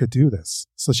and you could do this.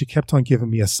 So she kept on giving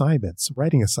me assignments,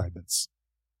 writing assignments.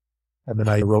 And then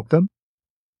I wrote them.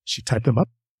 She typed them up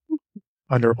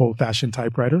on her old-fashioned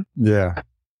typewriter. Yeah.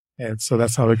 And so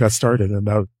that's how it got started. And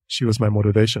now she was my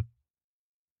motivation.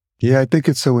 Yeah, I think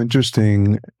it's so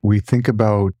interesting. We think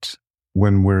about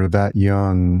when we're that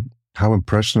young, how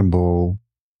impressionable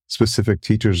specific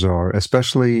teachers are,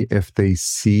 especially if they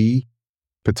see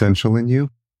potential in you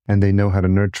and they know how to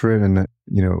nurture it. And,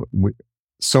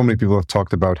 so many people have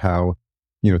talked about how,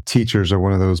 teachers are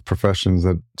one of those professions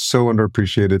that so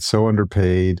underappreciated, so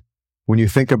underpaid. When you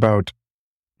think about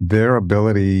their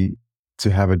ability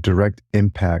to have a direct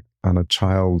impact on a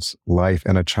child's life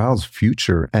and a child's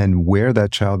future and where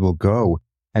that child will go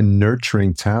and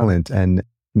nurturing talent and,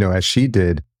 as she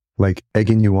did,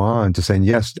 egging you on to saying,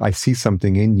 yes, I see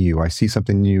something in you. I see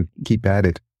something in you. Keep at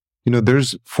it.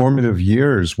 There's formative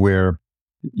years where,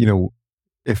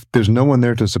 if there's no one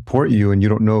there to support you and you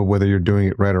don't know whether you're doing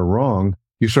it right or wrong,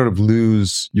 you sort of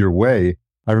lose your way.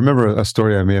 I remember a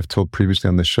story I may have told previously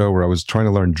on the show where I was trying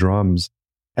to learn drums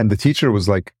and the teacher was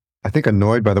I think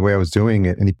annoyed by the way I was doing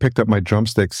it. And he picked up my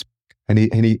drumsticks and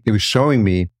he was showing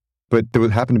me, but there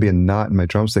would happen to be a knot in my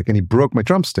drumstick and he broke my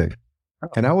drumstick.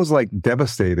 And I was like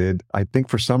devastated. I think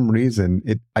for some reason,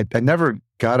 I never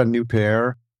got a new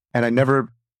pair, and I never,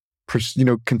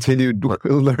 continued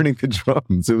learning the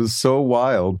drums. It was so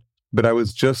wild, but it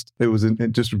was just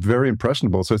very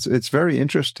impressionable. So it's very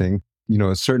interesting,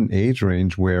 a certain age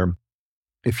range where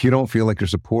if you don't feel like you're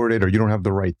supported or you don't have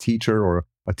the right teacher or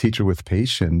a teacher with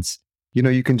patience,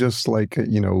 you can just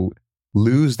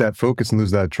lose that focus and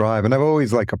lose that drive. And I've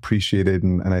always appreciated,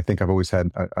 and I think I've always had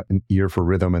an ear for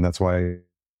rhythm. And that's why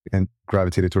I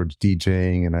gravitated towards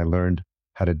DJing. And I learned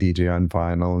how to DJ on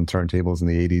vinyl and turntables in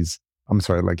the 80s. I'm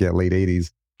sorry, late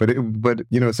 80s. But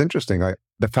it's interesting.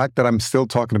 The fact that I'm still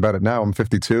talking about it now, I'm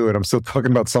 52, and I'm still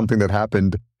talking about something that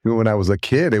happened when I was a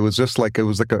kid. It was just a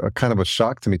kind of a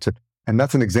shock to me and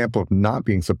that's an example of not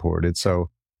being supported.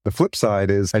 So the flip side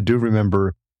is I do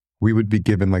remember we would be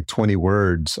given 20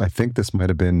 words. I think this might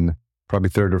have been probably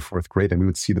third or fourth grade, and we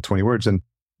would see the 20 words. And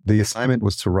the assignment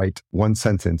was to write one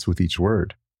sentence with each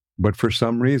word. But for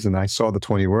some reason, I saw the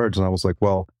 20 words and I was like,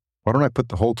 well, why don't I put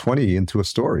the whole 20 into a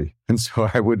story? And so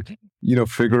I would,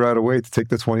 figure out a way to take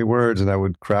the 20 words and I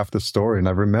would craft a story. And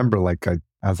I remember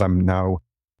as I'm now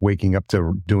waking up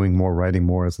to doing more, writing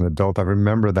more as an adult, I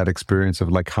remember that experience of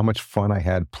how much fun I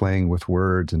had playing with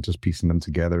words and just piecing them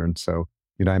together. And so,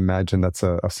 I imagine that's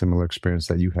a similar experience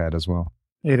that you had as well.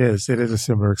 It is a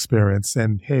similar experience.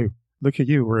 And hey, look at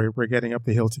you. We're getting up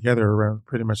the hill together around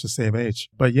pretty much the same age.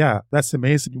 But yeah, that's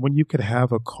amazing when you could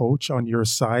have a coach on your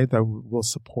side that will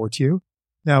support you.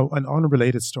 Now, an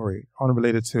unrelated story,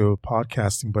 unrelated to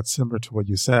podcasting, but similar to what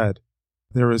you said.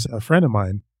 There is a friend of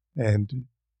mine and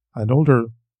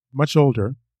much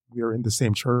older. We are in the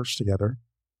same church together.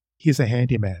 He's a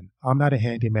handyman. I'm not a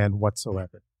handyman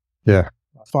whatsoever. Yeah.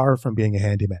 Far from being a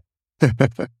handyman.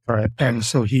 All right. And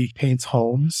so he paints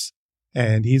homes,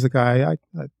 and he's a guy,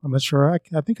 I'm not sure,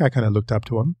 I think I kind of looked up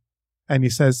to him. And he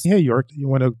says, hey, York, you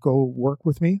want to go work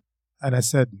with me? And I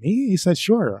said, me? He said,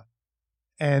 sure.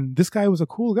 And this guy was a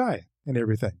cool guy and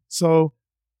everything. So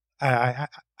I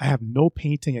have no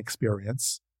painting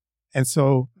experience. And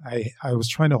so I was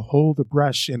trying to hold the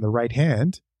brush in the right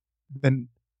hand. Then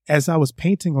as I was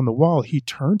painting on the wall, he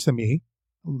turned to me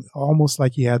almost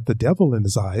like he had the devil in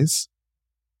his eyes.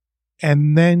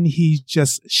 And then he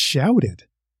just shouted.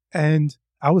 And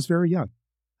I was very young.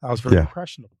 I was very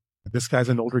impressionable. This guy's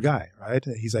an older guy, right?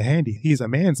 He's a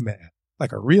man's man,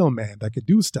 like a real man that could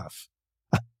do stuff.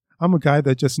 I'm a guy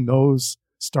that just knows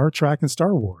Star Trek and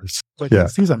Star Wars. But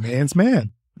he's a man's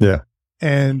man. Yeah.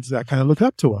 And I kind of looked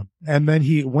up to him. And then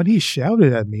when he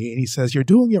shouted at me and he says, you're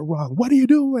doing it wrong. What are you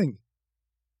doing?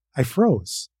 I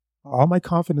froze. All my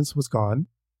confidence was gone.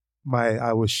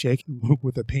 I was shaking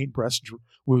with the paintbrush,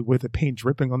 with the paint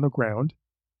dripping on the ground.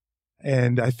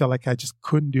 And I felt like I just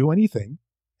couldn't do anything.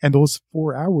 And those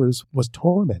 4 hours was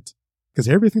torment because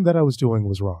everything that I was doing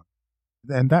was wrong.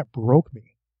 And that broke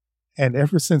me. And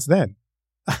ever since then,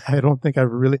 I don't think I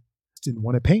really didn't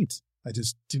want to paint. I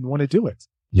just didn't want to do it.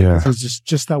 Yeah. It was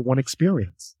just that one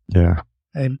experience. Yeah.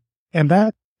 And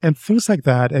things like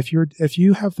that, if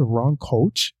you have the wrong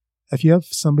coach, if you have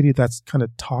somebody that's kind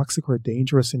of toxic or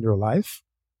dangerous in your life,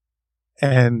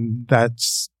 and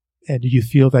you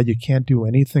feel that you can't do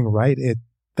anything right,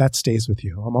 that stays with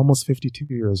you. I'm almost 52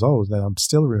 years old, and I'm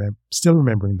still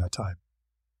remembering that time.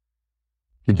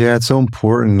 Yeah, it's so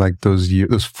important.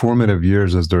 Those formative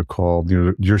years, as they're called.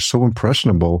 You're so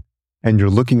impressionable, and you're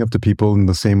looking up to people in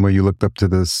the same way you looked up to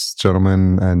this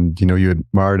gentleman, and you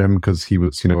admired him because he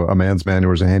was a man's man who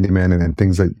was a handyman, and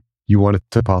things that you wanted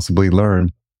to possibly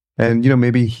learn. And,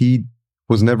 maybe he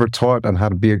was never taught on how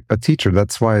to be a teacher.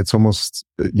 That's why it's almost,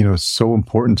 so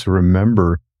important to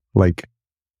remember,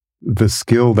 the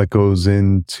skill that goes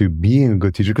into being a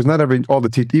good teacher. Because not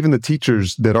even the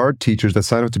teachers that are teachers that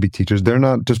sign up to be teachers, they're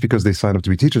not, just because they sign up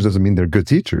to be teachers doesn't mean they're good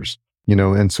teachers,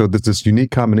 And so there's this unique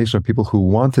combination of people who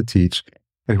want to teach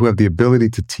and who have the ability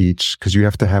to teach, because you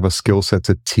have to have a skill set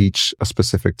to teach a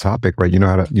specific topic, right?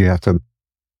 You have to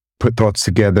put thoughts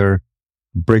together,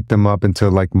 break them up into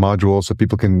modules so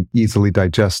people can easily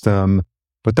digest them.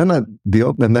 But then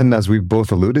and then, as we've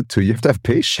both alluded to, you have to have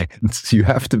patience. You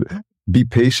have to be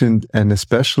patient. And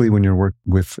especially when you're working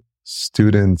with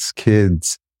students,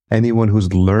 kids, anyone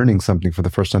who's learning something for the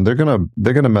first time, they're going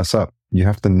to mess up. You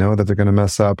have to know that they're going to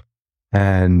mess up.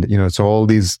 And, it's all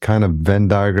these kind of Venn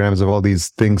diagrams of all these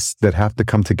things that have to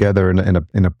come together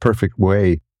in a perfect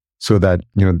way so that,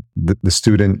 the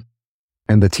student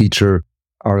and the teacher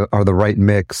are the right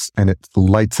mix, and it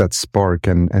lights that spark,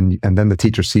 and then the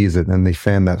teacher sees it and they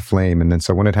fan that flame. And then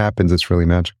so when it happens, it's really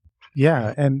magical.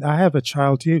 Yeah. And I have a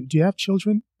child. Do you have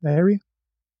children, Harry?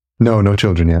 No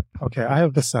children yet. Okay. I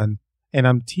have a son, and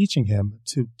I'm teaching him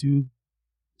to do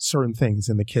certain things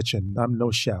in the kitchen. I'm no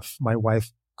chef. My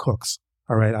wife cooks.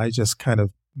 All right. I just kind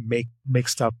of make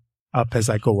stuff up as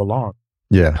I go along.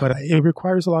 Yeah. But it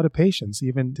requires a lot of patience,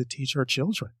 even to teach our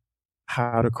children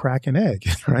how to crack an egg,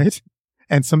 right?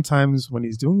 And sometimes when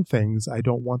he's doing things, I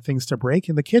don't want things to break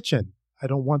in the kitchen. I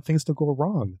don't want things to go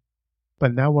wrong.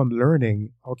 But now I'm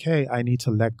learning, okay, I need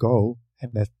to let go.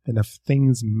 And if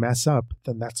things mess up,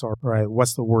 then that's all right.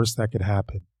 What's the worst that could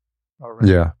happen? All right.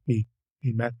 Yeah. He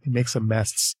makes a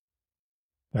mess.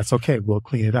 That's okay. We'll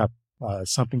clean it up.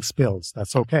 Something spills.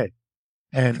 That's okay.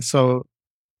 And so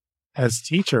as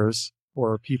teachers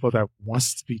or people that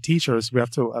wants to be teachers, we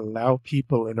have to allow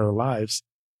people in our lives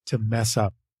to mess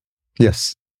up.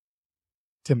 Yes.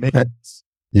 To make it.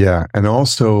 Yeah. And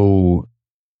also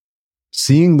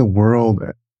seeing the world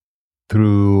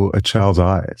through a child's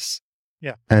eyes.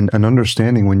 Yeah. And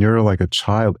understanding when you're like a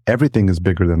child, everything is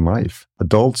bigger than life.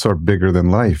 Adults are bigger than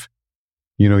life.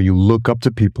 You look up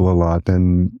to people a lot,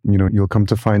 and, you'll come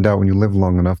to find out when you live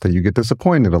long enough that you get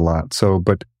disappointed a lot. So,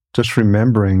 but just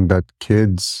remembering that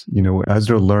kids, as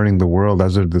they're learning the world,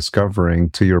 as they're discovering,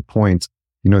 to your point,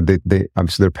 they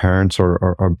obviously their parents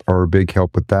are a big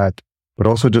help with that, but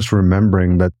also just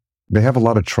remembering that they have a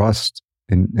lot of trust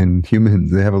in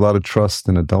humans. They have a lot of trust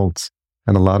in adults.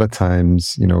 And a lot of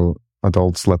times,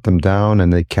 adults let them down,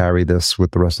 and they carry this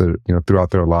with the rest of, throughout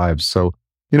their lives. So,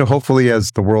 hopefully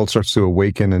as the world starts to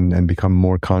awaken and become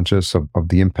more conscious of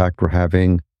the impact we're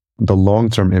having, the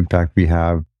long-term impact we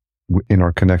have in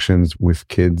our connections with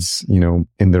kids,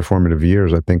 in their formative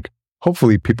years, I think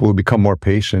hopefully people will become more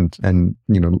patient and,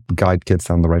 guide kids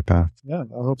down the right path. Yeah,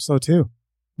 I hope so too.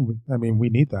 We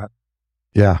need that.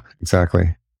 Yeah,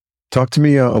 exactly. Talk to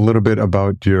me a little bit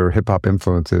about your hip hop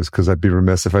influences, because I'd be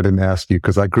remiss if I didn't ask you,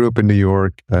 because I grew up in New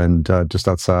York and just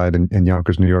outside in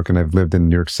Yonkers, New York, and I've lived in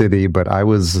New York City, but I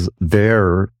was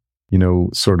there,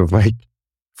 sort of like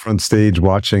front stage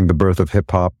watching the birth of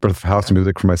hip hop, birth of house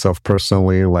music for myself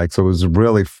personally. So it was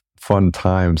really fun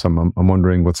times. I'm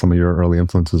wondering what some of your early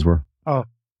influences were. Oh,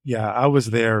 yeah. I was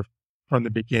there from the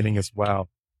beginning as well.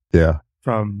 Yeah.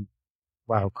 From,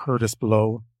 Curtis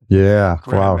Blow. Yeah.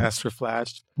 Wow. Master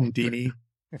Flash, Houdini.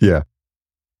 Yeah.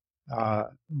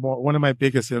 One of my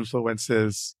biggest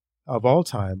influences of all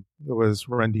time was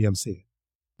Run DMC.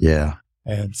 Yeah.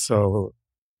 And so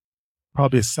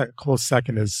probably a close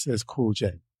second is Cool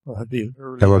J.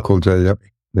 LL Cool J.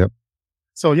 Yep.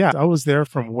 So yeah, I was there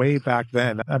from way back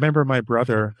then. I remember my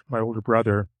older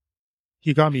brother,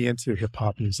 he got me into hip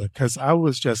hop music because I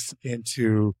was just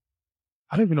into,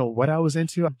 I don't even know what I was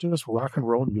into. Just rock and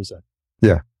roll music.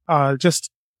 Yeah. Just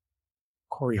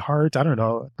Corey Hart, I don't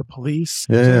know, The Police,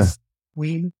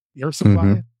 Queen, Air Supply.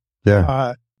 Mm-hmm.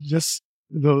 Yeah. Just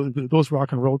those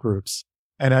rock and roll groups.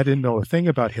 And I didn't know a thing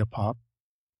about hip hop.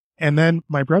 And then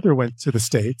my brother went to the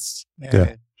States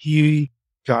and he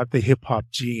got the hip hop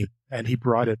gene and he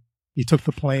brought it. He took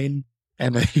the plane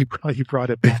and then he brought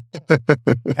it back.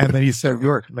 And then he said,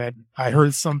 York, man, I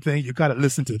heard something. You got to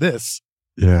listen to this.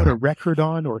 Yeah. Put a record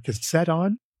on or a cassette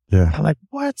on. Yeah. I'm like,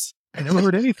 what? I never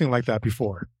heard anything like that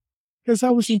before. Because I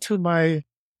was into my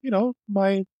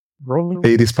rolling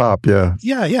 80s pop. Yeah.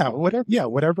 Yeah.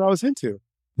 Whatever I was into.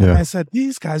 Yeah. And I said,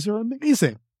 these guys are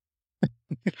amazing.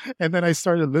 And then I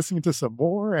started listening to some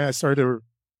more and I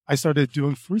started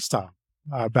doing freestyle.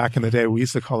 Back in the day, we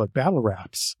used to call it battle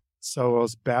raps. So I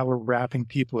was battle rapping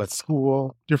people at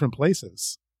school, different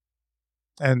places.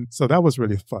 And so that was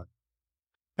really fun.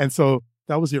 And so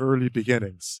that was the early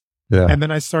beginnings. Yeah. And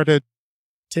then I started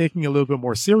taking it a little bit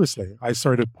more seriously. I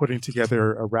started putting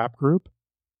together a rap group,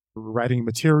 writing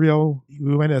material.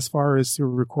 We went as far as to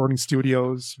recording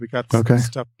studios. We got some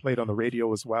stuff played on the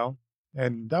radio as well.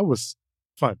 And that was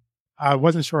fun. I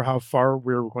wasn't sure how far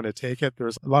we were going to take it.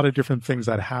 There's a lot of different things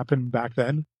that happened back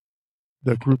then.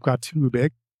 The group got too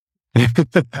big,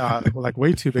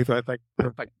 way too big. There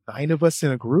were 9 of us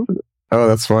in a group. Oh,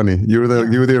 that's funny. You were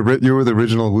the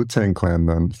original Wu-Tang Clan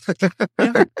then.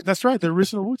 Yeah, that's right. The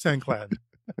original Wu-Tang Clan.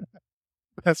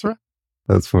 That's right.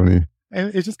 That's funny.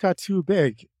 And it just got too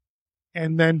big.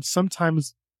 And then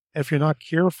sometimes if you're not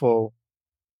careful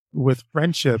with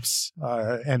friendships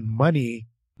and money,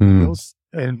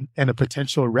 and a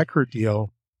potential record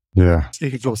deal,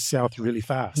 it could go south really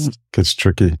fast. Gets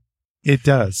tricky. It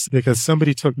does, because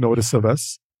somebody took notice of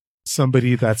us,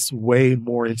 somebody that's way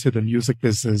more into the music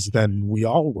business than we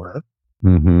all were.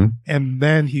 Mm-hmm. And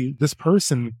then this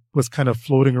person was kind of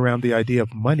floating around the idea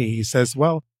of money. He says,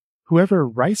 well, whoever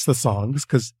writes the songs,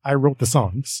 because I wrote the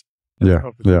songs.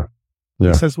 Yeah.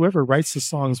 He says, whoever writes the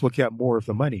songs will get more of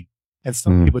the money. And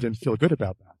some people didn't feel good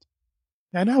about that.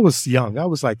 And I was young. I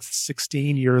was like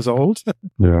 16 years old.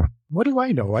 Yeah. What do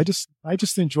I know? I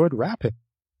just enjoyed rapping.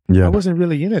 Yeah. I wasn't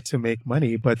really in it to make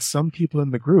money, but some people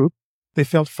in the group, they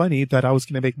felt funny that I was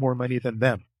going to make more money than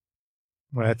them.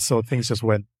 Right? So things just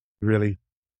went really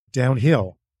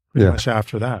downhill pretty much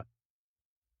after that.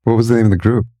 What was the name of the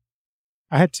group?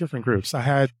 I had different groups. I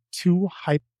had Two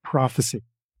Hype Prophecy.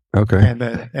 Okay. And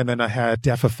then I had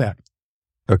Deaf Effect.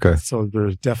 Okay. So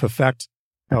there's Deaf Effect.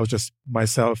 That was just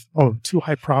myself. Oh, Two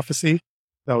Hype Prophecy.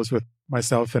 That was with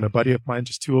myself and a buddy of mine,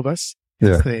 just two of us.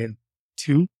 Yeah. It's the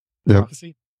Two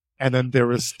Prophecy. And then there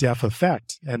was Deaf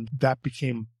Effect. And that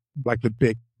became like the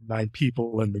big 9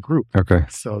 people in the group. Okay.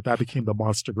 So that became the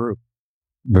monster group.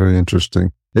 Very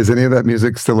interesting. Is any of that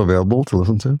music still available to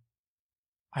listen to?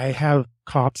 I have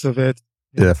copies of it.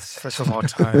 Yes. Such a long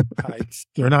time.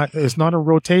 It's not a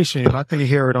rotation. You're not going to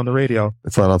hear it on the radio.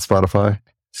 It's not on Spotify?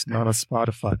 It's not on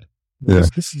Spotify. Yeah.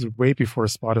 This is way before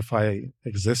Spotify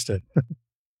existed.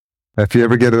 If you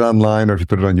ever get it online or if you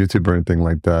put it on YouTube or anything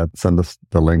like that, send us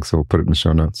the link so we'll put it in the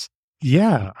show notes.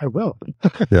 Yeah, I will.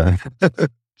 Yeah.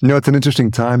 It's an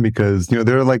interesting time because,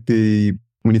 they're like when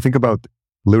you think about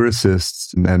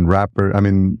lyricists and rapper, I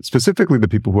mean, specifically the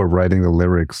people who are writing the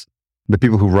lyrics, the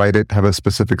people who write it have a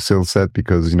specific skill set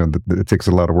because, it takes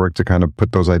a lot of work to kind of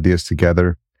put those ideas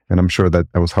together. And I'm sure that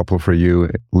was helpful for you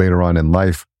later on in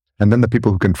life. And then the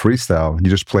people who can freestyle, you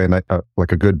just play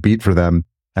like a good beat for them.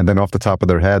 And then off the top of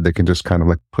their head, they can just kind of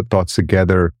like put thoughts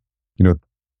together,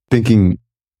 thinking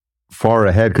far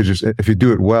ahead. Because if you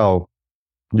do it well,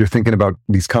 you're thinking about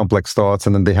these complex thoughts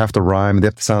and then they have to rhyme, they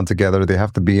have to sound together, they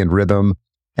have to be in rhythm.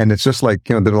 And it's just like,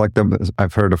 they're like them.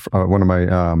 I've heard of one of my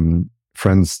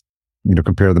friends,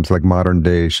 compare them to like modern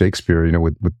day Shakespeare,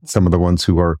 with some of the ones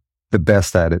who are the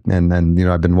best at it. And then,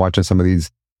 I've been watching some of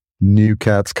these new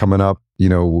cats coming up,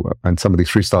 and some of these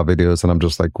freestyle videos. And I'm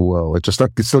just like, whoa, it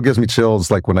still gives me chills.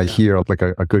 Like when I hear like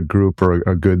a good group or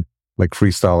a good like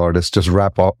freestyle artist just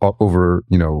rap over,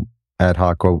 ad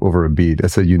hoc over a beat.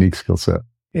 It's a unique skill set.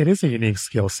 It is a unique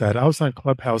skill set. I was on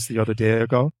Clubhouse the other day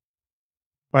ago.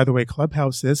 By the way,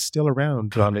 Clubhouse is still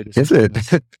around. Is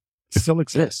it? It still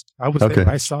exists. I was there.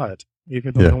 I saw it,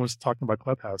 even though no one's talking about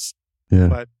Clubhouse. Yeah.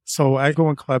 But so I go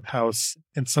in Clubhouse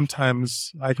and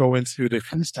sometimes I go into the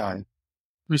freestyle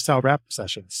rap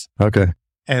sessions. Okay.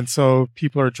 And so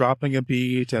people are dropping a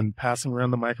beat and passing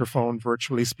around the microphone,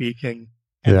 virtually speaking.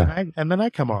 And then I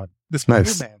come on. This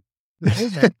nice. old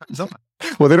man comes on.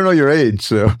 Well, they don't know your age,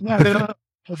 so. Yeah, they don't know.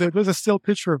 There's a still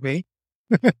picture of me,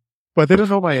 but they don't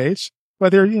know my age.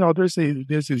 But there's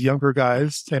these younger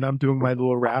guys and I'm doing my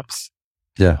little raps.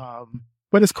 Yeah.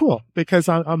 But it's cool because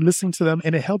I'm listening to them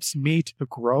and it helps me to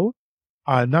grow.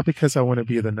 Not because I want to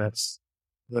be the next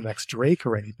Drake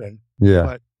or anything.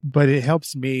 Yeah. But it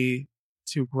helps me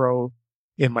to grow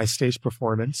in my stage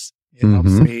performance. It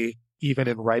helps me even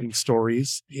in writing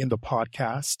stories in the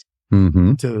podcast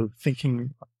to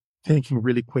thinking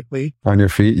really quickly. On your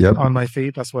feet. Yep. On my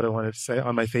feet. That's what I wanted to say.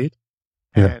 On my feet.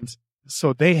 Yeah. And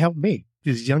so they help me.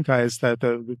 These young guys that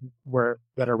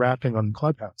are rapping on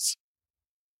Clubhouse.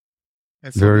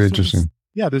 And so very interesting.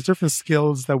 There's different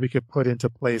skills that we could put into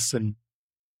place and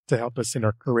to help us in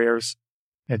our careers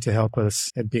and to help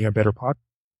us in being a better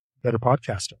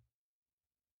podcaster.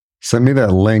 Send me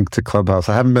that link to Clubhouse.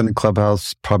 I haven't been in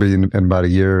Clubhouse probably in about a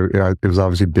year. It was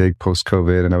obviously big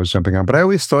post-COVID and I was jumping on, but I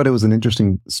always thought it was an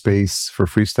interesting space for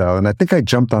freestyle. And I think I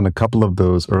jumped on a couple of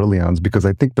those early on because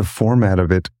I think the format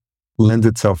of it lends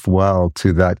itself well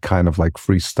to that kind of like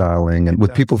freestyling and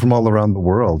with people from all around the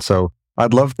world. So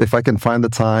I'd love if I can find the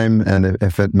time and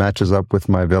if it matches up with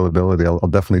my availability, I'll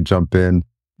definitely jump in.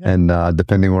 Yeah. And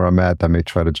depending where I'm at, I may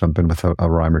try to jump in with a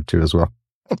rhyme or two as well.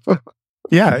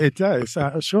 Yeah, it does.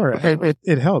 Sure.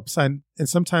 It helps. And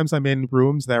sometimes I'm in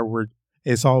rooms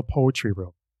it's all poetry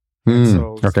room.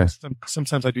 So okay.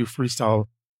 Sometimes I do freestyle.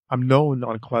 I'm known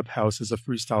on Clubhouse as a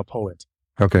freestyle poet.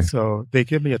 Okay. So they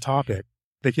give me a topic.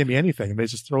 They give me anything. They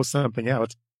just throw something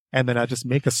out. And then I just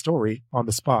make a story on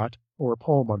the spot or a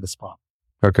poem on the spot.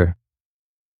 Okay.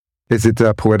 Is it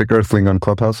Poetic Earthling on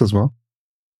Clubhouse as well?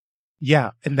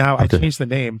 Yeah. And now I changed the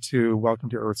name to Welcome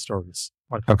to Earth Stories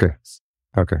on Clubhouse.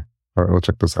 Okay. All right. We'll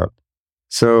check this out.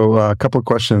 So a couple of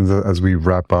questions as we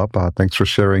wrap up. Thanks for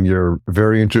sharing your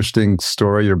very interesting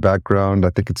story, your background. I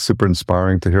think it's super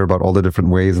inspiring to hear about all the different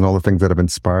ways and all the things that have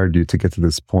inspired you to get to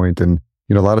this point. And,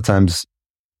 a lot of times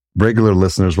regular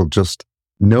listeners will just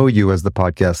know you as the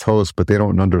podcast host, but they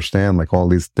don't understand like all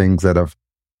these things that have,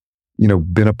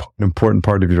 been an important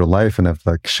part of your life and have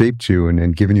like shaped you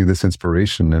and given you this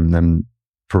inspiration and then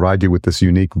provide you with this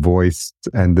unique voice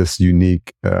and this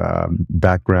unique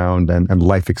background and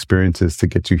life experiences to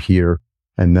get you here.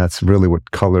 And that's really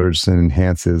what colors and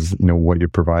enhances, what you're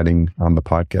providing on the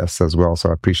podcast as well. So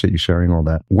I appreciate you sharing all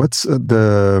that. What's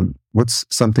the What's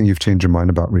something you've changed your mind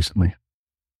about recently?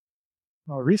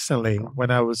 Well, recently,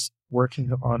 when I was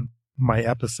working on my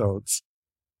episodes,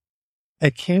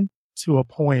 it came to a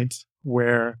point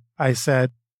where I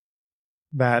said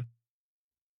that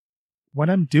what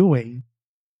I'm doing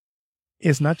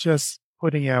is not just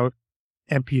putting out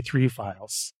MP3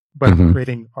 files, but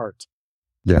creating art.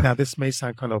 Yeah. Now, this may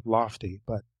sound kind of lofty,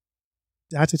 but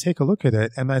I had to take a look at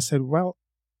it. And I said, well,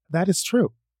 that is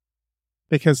true.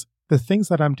 Because the things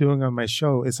that I'm doing on my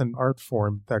show is an art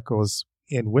form that goes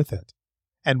in with it.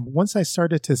 And once I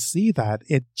started to see that,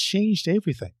 it changed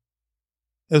everything.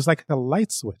 It was like a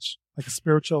light switch, like a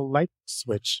spiritual light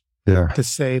switch, to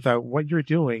say that what you're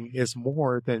doing is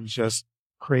more than just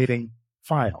creating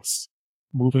files,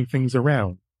 moving things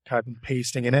around, cutting,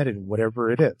 pasting, and editing,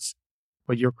 whatever it is.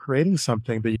 But you're creating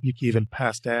something that you can even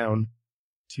pass down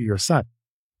to your son.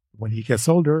 When he gets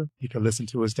older, he can listen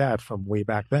to his dad from way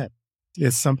back then.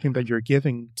 It's something that you're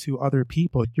giving to other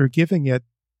people. You're giving it,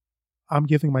 I'm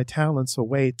giving my talents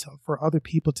away for other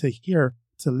people to hear,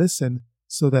 to listen,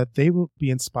 so that they will be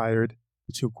inspired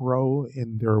to grow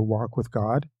in their walk with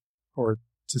God, or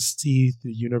to see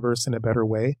the universe in a better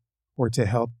way, or to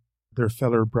help their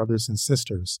fellow brothers and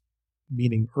sisters,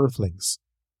 meaning earthlings,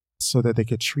 so that they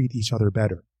could treat each other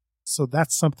better. So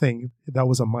that's something that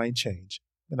was a mind change.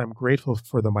 And I'm grateful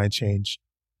for the mind change,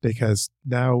 because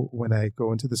now when I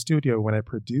go into the studio, when I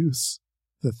produce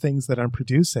the things that I'm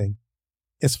producing,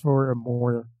 it's for a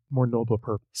more noble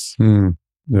purpose.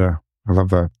 Yeah, I love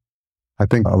that. I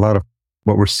think a lot of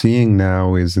what we're seeing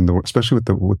now is especially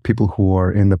with people who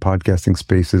are in the podcasting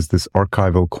space, is this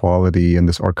archival quality and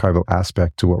this archival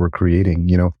aspect to what we're creating.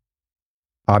 You know,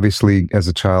 obviously, as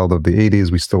a child of the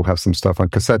 80s, we still have some stuff on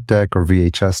cassette deck or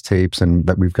VHS tapes, and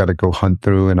that we've got to go hunt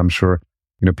through. And I'm sure,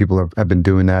 you know, people have been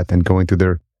doing that and going through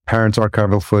their parents'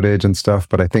 archival footage and stuff.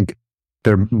 But I think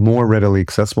they're more readily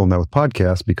accessible now with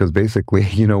podcasts, because basically,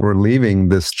 you know, we're leaving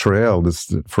this trail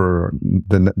for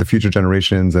the future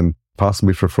generations, and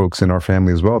possibly for folks in our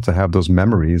family as well, to have those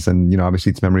memories. And, you know,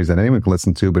 obviously it's memories that anyone can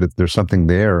listen to, but there's something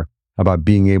there about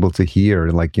being able to hear,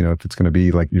 like, you know, if it's going to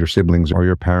be like your siblings or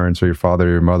your parents or your father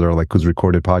or your mother, like who's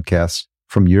recorded podcasts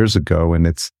from years ago. And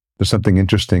there's something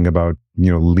interesting about,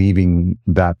 you know, leaving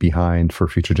that behind for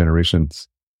future generations.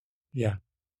 Yeah.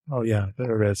 Oh yeah,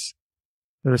 there is.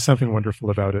 There is something wonderful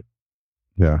about it.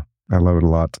 Yeah, I love it a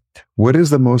lot. What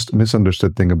is the most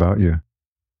misunderstood thing about you?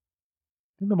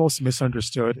 I think the most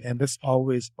misunderstood, and this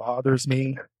always bothers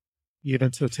me,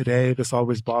 even to today, this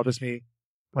always bothers me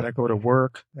when I go to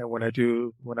work and when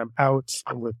I'm out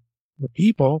with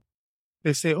people,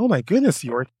 they say, oh my goodness,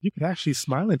 you could actually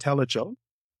smile and tell a joke.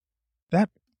 That,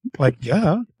 like,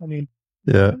 yeah, I mean,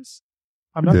 yeah,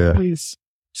 I'm not always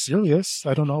serious.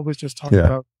 I don't always just talk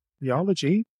about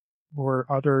theology or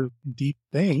other deep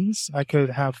things. I could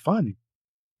have fun.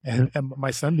 And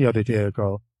my son the other day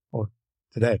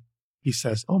today, he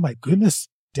says, oh my goodness,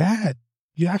 Dad,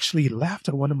 you actually laughed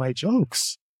at one of my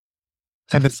jokes.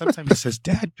 And then sometimes he says,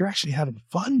 Dad, you're actually having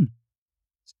fun.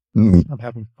 I'm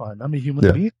having fun. I'm a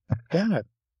human being. Dad,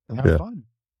 have fun.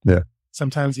 Yeah.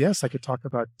 Sometimes, yes, I could talk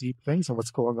about deep things and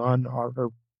what's going on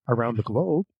around the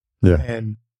globe. Yeah.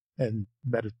 And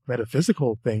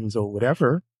metaphysical things or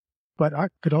whatever. But I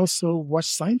could also watch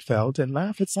Seinfeld and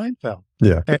laugh at Seinfeld.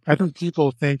 Yeah. And I think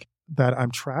people think that I'm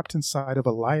trapped inside of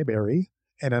a library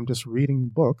and I'm just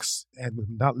reading books and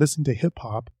not listening to hip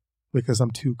hop because I'm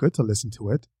too good to listen to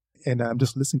it. And I'm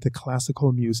just listening to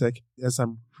classical music as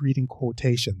I'm reading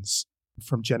quotations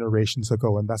from generations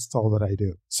ago. And that's all that I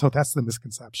do. So that's the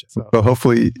misconception. So. Well,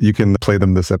 hopefully you can play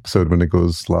them this episode when it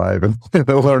goes live and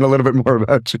they'll learn a little bit more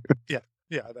about you.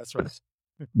 Yeah, that's right.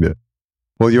 Yeah.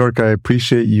 Well, York, I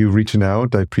appreciate you reaching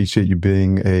out. I appreciate you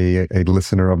being a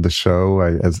listener of the show.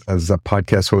 As a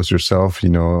podcast host yourself, you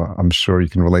know, I'm sure you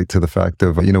can relate to the fact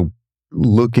of, you know,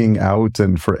 looking out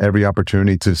and for every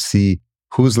opportunity to see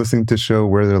who's listening to the show,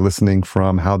 where they're listening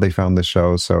from, how they found the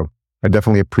show. So I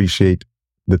definitely appreciate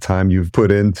the time you've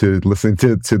put into listening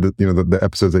to the, you know, the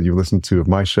episodes that you've listened to of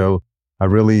my show. I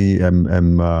really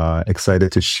am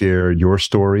excited to share your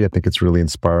story. I think it's really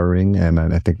inspiring, and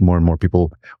I think more and more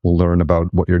people will learn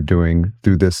about what you're doing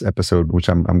through this episode, which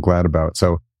I'm glad about.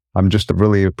 So I'm just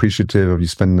really appreciative of you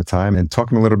spending the time and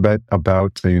talking a little bit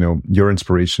about, you know, your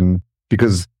inspiration,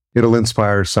 because it'll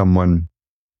inspire someone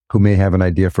who may have an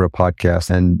idea for a podcast,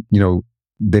 and, you know,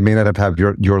 they may not have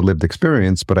your lived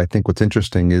experience, but I think what's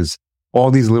interesting is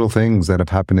all these little things that have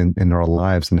happened in our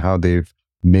lives and how they've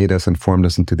made us and formed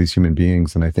us into these human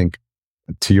beings. And I think,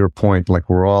 to your point, like,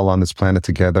 we're all on this planet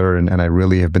together. And I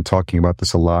really have been talking about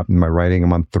this a lot in my writing.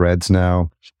 I'm on Threads now,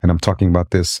 and I'm talking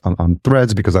about this on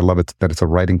Threads because I love it, that it's a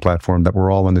writing platform, that we're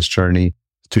all on this journey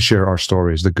to share our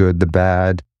stories, the good, the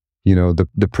bad,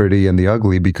 the pretty and the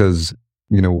ugly, because,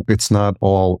 it's not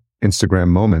all Instagram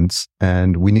moments,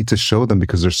 and we need to show them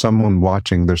because there's someone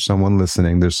watching, there's someone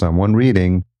listening, there's someone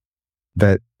reading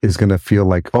that is going to feel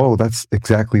like, oh, that's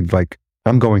exactly like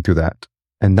I'm going through that.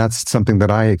 And that's something that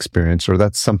I experienced, or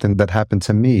that's something that happened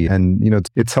to me. And,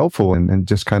 it's helpful, and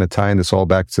just kind of tying this all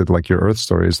back to like your Earth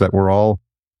stories, that we're all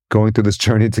going through this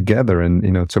journey together. And,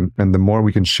 and the more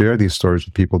we can share these stories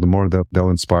with people, the more they'll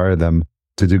inspire them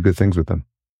to do good things with them.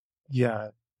 Yeah,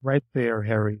 right there,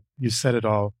 Harry. You said it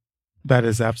all. That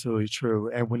is absolutely true.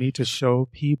 And we need to show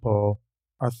people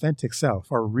authentic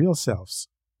self, our real selves,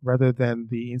 rather than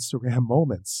the Instagram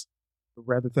moments,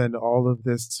 rather than all of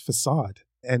this facade,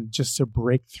 and just to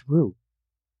break through.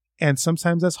 And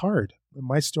sometimes that's hard. In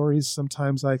my stories,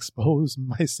 sometimes I expose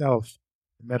myself,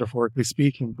 metaphorically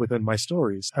speaking, within my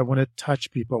stories. I want to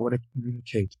touch people. I want to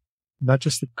communicate, not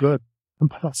just the good,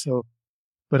 but also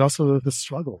the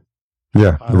struggle.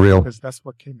 Yeah, real. Because that's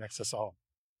what connects us all.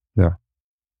 Yeah.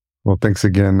 Well, thanks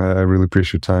again. I really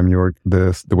appreciate your time, York.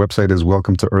 The website is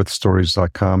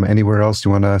welcometoearthstories.com. Anywhere else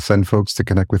you want to send folks to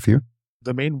connect with you?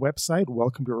 The main website,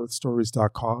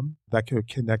 welcometoearthstories.com. That could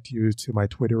connect you to my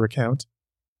Twitter account.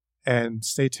 And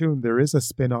stay tuned. There is a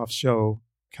spin-off show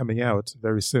coming out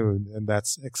very soon, and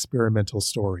that's Experimental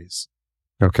Stories.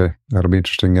 Okay, that'll be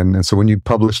interesting. And so when you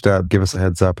publish that, give us a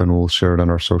heads up and we'll share it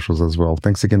on our socials as well.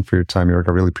 Thanks again for your time, York.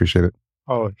 I really appreciate it.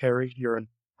 Oh, Harry, you're an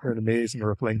amazing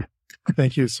Earthling.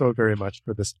 Thank you so very much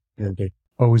for this interview.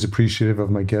 Always appreciative of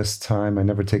my guest's time. I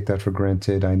never take that for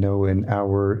granted. I know an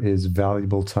hour is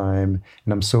valuable time,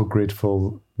 and I'm so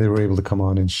grateful they were able to come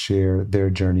on and share their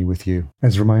journey with you.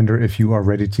 As a reminder, if you are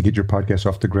ready to get your podcast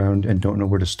off the ground and don't know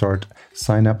where to start,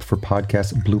 sign up for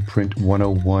Podcast Blueprint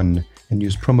 101 and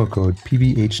use promo code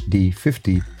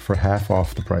PBHD50 for half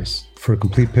off the price. For a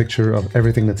complete picture of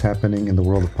everything that's happening in the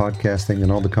world of podcasting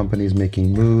and all the companies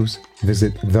making moves,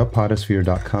 visit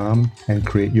thepodosphere.com and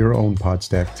create your own pod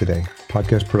stack today.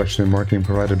 Podcast production and marketing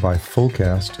provided by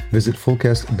Fullcast. Visit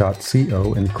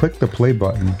fullcast.co and click the play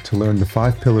button to learn the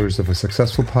 5 pillars of a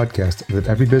successful podcast that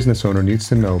every business owner needs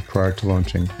to know prior to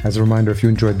launching. As a reminder, if you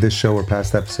enjoyed this show or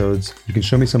past episodes, you can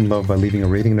show me some love by leaving a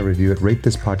rating and a review at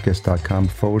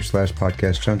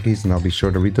ratethispodcast.com/podcast junkies, and I'll be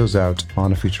sure to read those out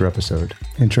on a future episode.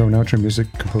 Intro and outro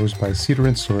music composed by Cedar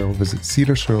and Soil. Visit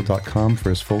cedarsoil.com for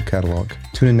his full catalog.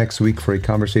 Tune in next week for a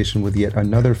conversation with yet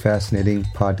another fascinating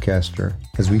podcaster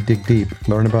as we dig deep,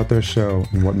 learn about their show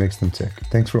and what makes them tick.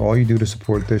 Thanks for all you do to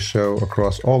support this show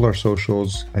across all our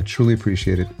socials. I truly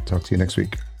appreciate it. Talk to you next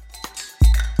week.